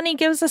 green money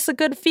gives us a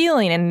good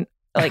feeling and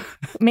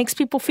makes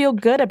people feel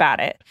good about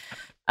it.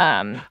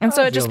 And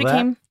so it just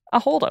became a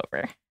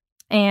holdover.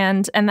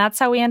 And that's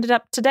how we ended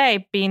up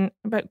today being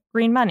about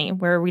green money,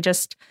 where we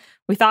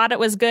thought it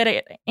was good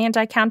at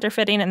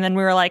anti-counterfeiting, and then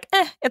we were like,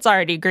 it's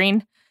already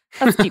green.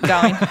 Let's keep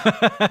going.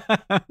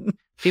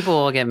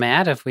 People will get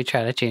mad if we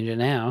try to change it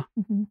now.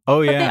 Mm-hmm.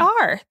 Oh, yeah. But they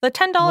are. The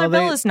 $10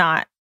 bill is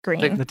not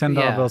green. The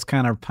 $10 bill is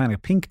kind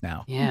of pink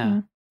now. Yeah. Mm-hmm.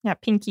 Yeah,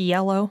 pinky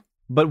yellow.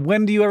 But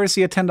when do you ever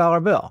see a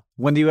 $10 bill?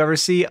 When do you ever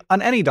see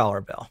an any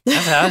dollar bill?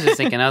 That's what I was just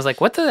thinking. I was like,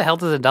 what the hell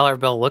does a dollar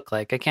bill look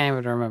like? I can't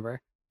even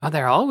remember. Oh,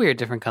 they're all weird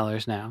different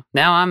colors now.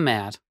 Now I'm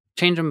mad.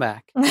 Change them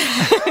back.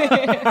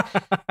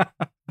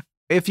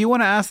 If you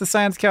want to ask the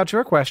Science Couch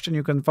your question,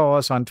 you can follow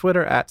us on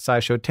Twitter at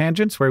SciShow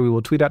Tangents, where we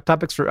will tweet out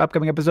topics for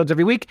upcoming episodes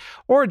every week,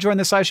 or join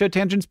the SciShow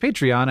Tangents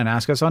Patreon and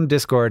ask us on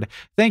Discord.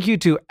 Thank you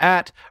to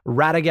at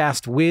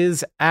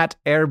RadagastWiz, at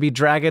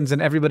AirbyDragons,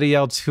 and everybody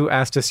else who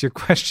asked us your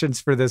questions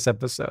for this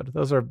episode.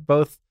 Those are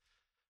both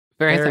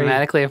Very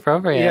thematically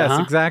appropriate. Yes,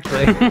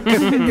 exactly.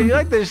 If you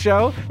like this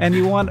show and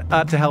you want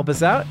to help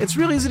us out, it's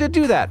really easy to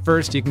do that.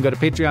 First, you can go to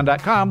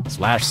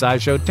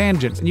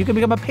patreon.com/SciShowTangents, and you can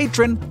become a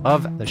patron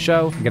of the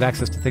show and get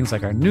access to things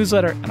like our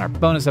newsletter and our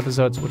bonus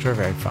episodes, which are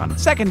very fun.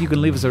 Second, you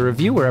can leave us a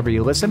review wherever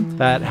you listen.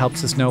 That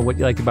helps us know what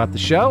you liked about the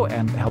show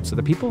and helps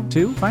other people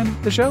to find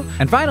the show.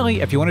 And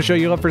finally, if you want to show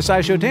your love for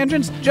SciShow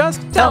Tangents,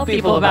 just tell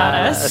people about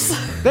us.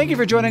 Thank you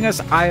for joining us.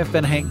 I have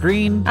been Hank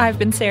Green. I've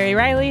been Sari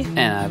Riley.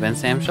 And I've been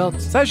Sam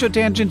Schultz. SciShow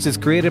Tangents is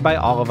created by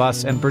all of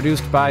us and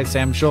produced by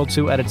Sam Schultz,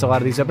 who edits a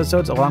lot of these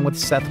episodes, along with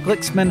Seth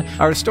Glicksman.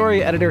 Our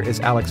story editor is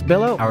Alex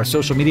Billow. Our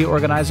social media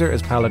organizer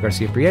is Paula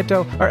Garcia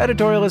Prieto. Our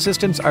editorial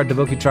assistants are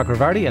Devoki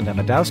Chakravarti and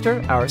Emma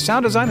Douster. Our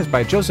sound design is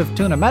by Joseph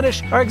Tuna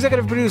Medish. Our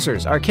executive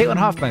producers are Caitlin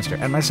Hoffmeister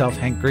and myself,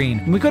 Hank Green.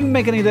 And we couldn't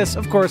make any of this,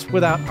 of course,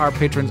 without our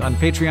patrons on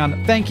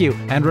Patreon. Thank you.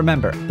 And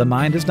remember, the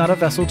mind is not a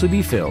vessel to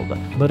be filled,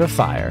 but a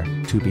fire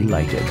to be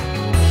lighted.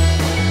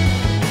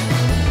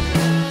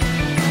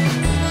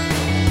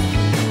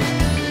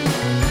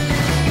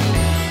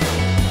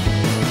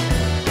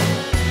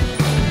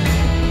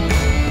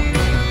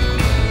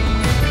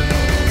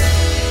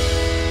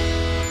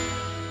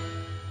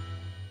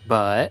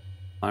 But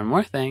one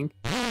more thing.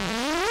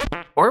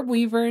 Orb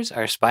weavers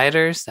are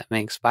spiders that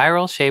make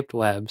spiral-shaped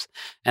webs,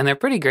 and they're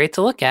pretty great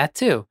to look at,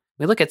 too.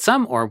 We look at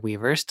some orb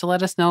weavers to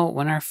let us know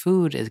when our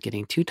food is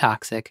getting too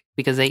toxic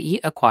because they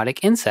eat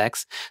aquatic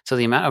insects, so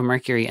the amount of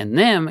mercury in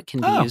them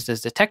can be used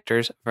as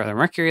detectors for the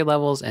mercury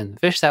levels in the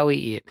fish that we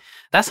eat.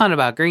 That's not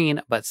about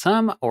green, but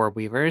some orb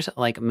weavers,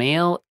 like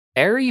male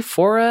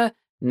Aerophora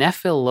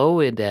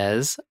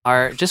Nephiloides,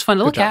 are just fun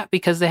to look at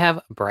because they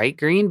have bright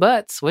green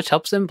butts, which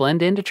helps them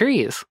blend into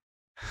trees.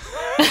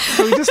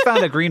 So we just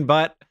found a green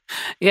butt.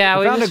 Yeah,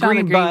 we just found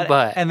a green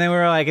butt. And then we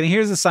were like, and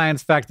here's a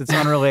science fact that's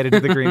unrelated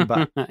to the green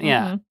butt.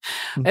 Yeah.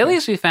 Okay. At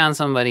least we found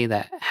somebody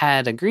that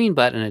had a green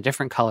butt and a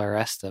different color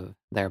rest of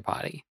their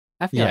body.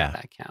 I feel like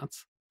that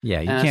counts.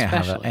 Yeah, you can't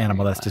have an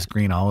animal that's just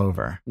green all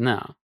over.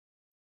 No.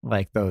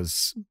 Like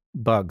those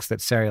bugs that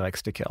Sari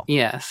likes to kill.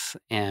 Yes,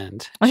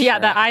 and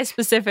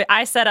that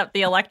I set up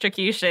the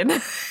electrocution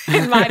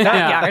in my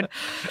backyard.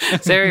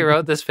 Sari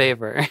wrote this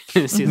paper.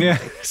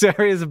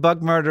 Sari is a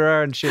bug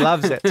murderer and she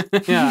loves it.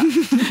 Yeah,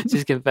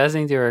 she's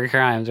confessing to her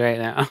crimes right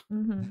now.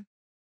 Mm-hmm.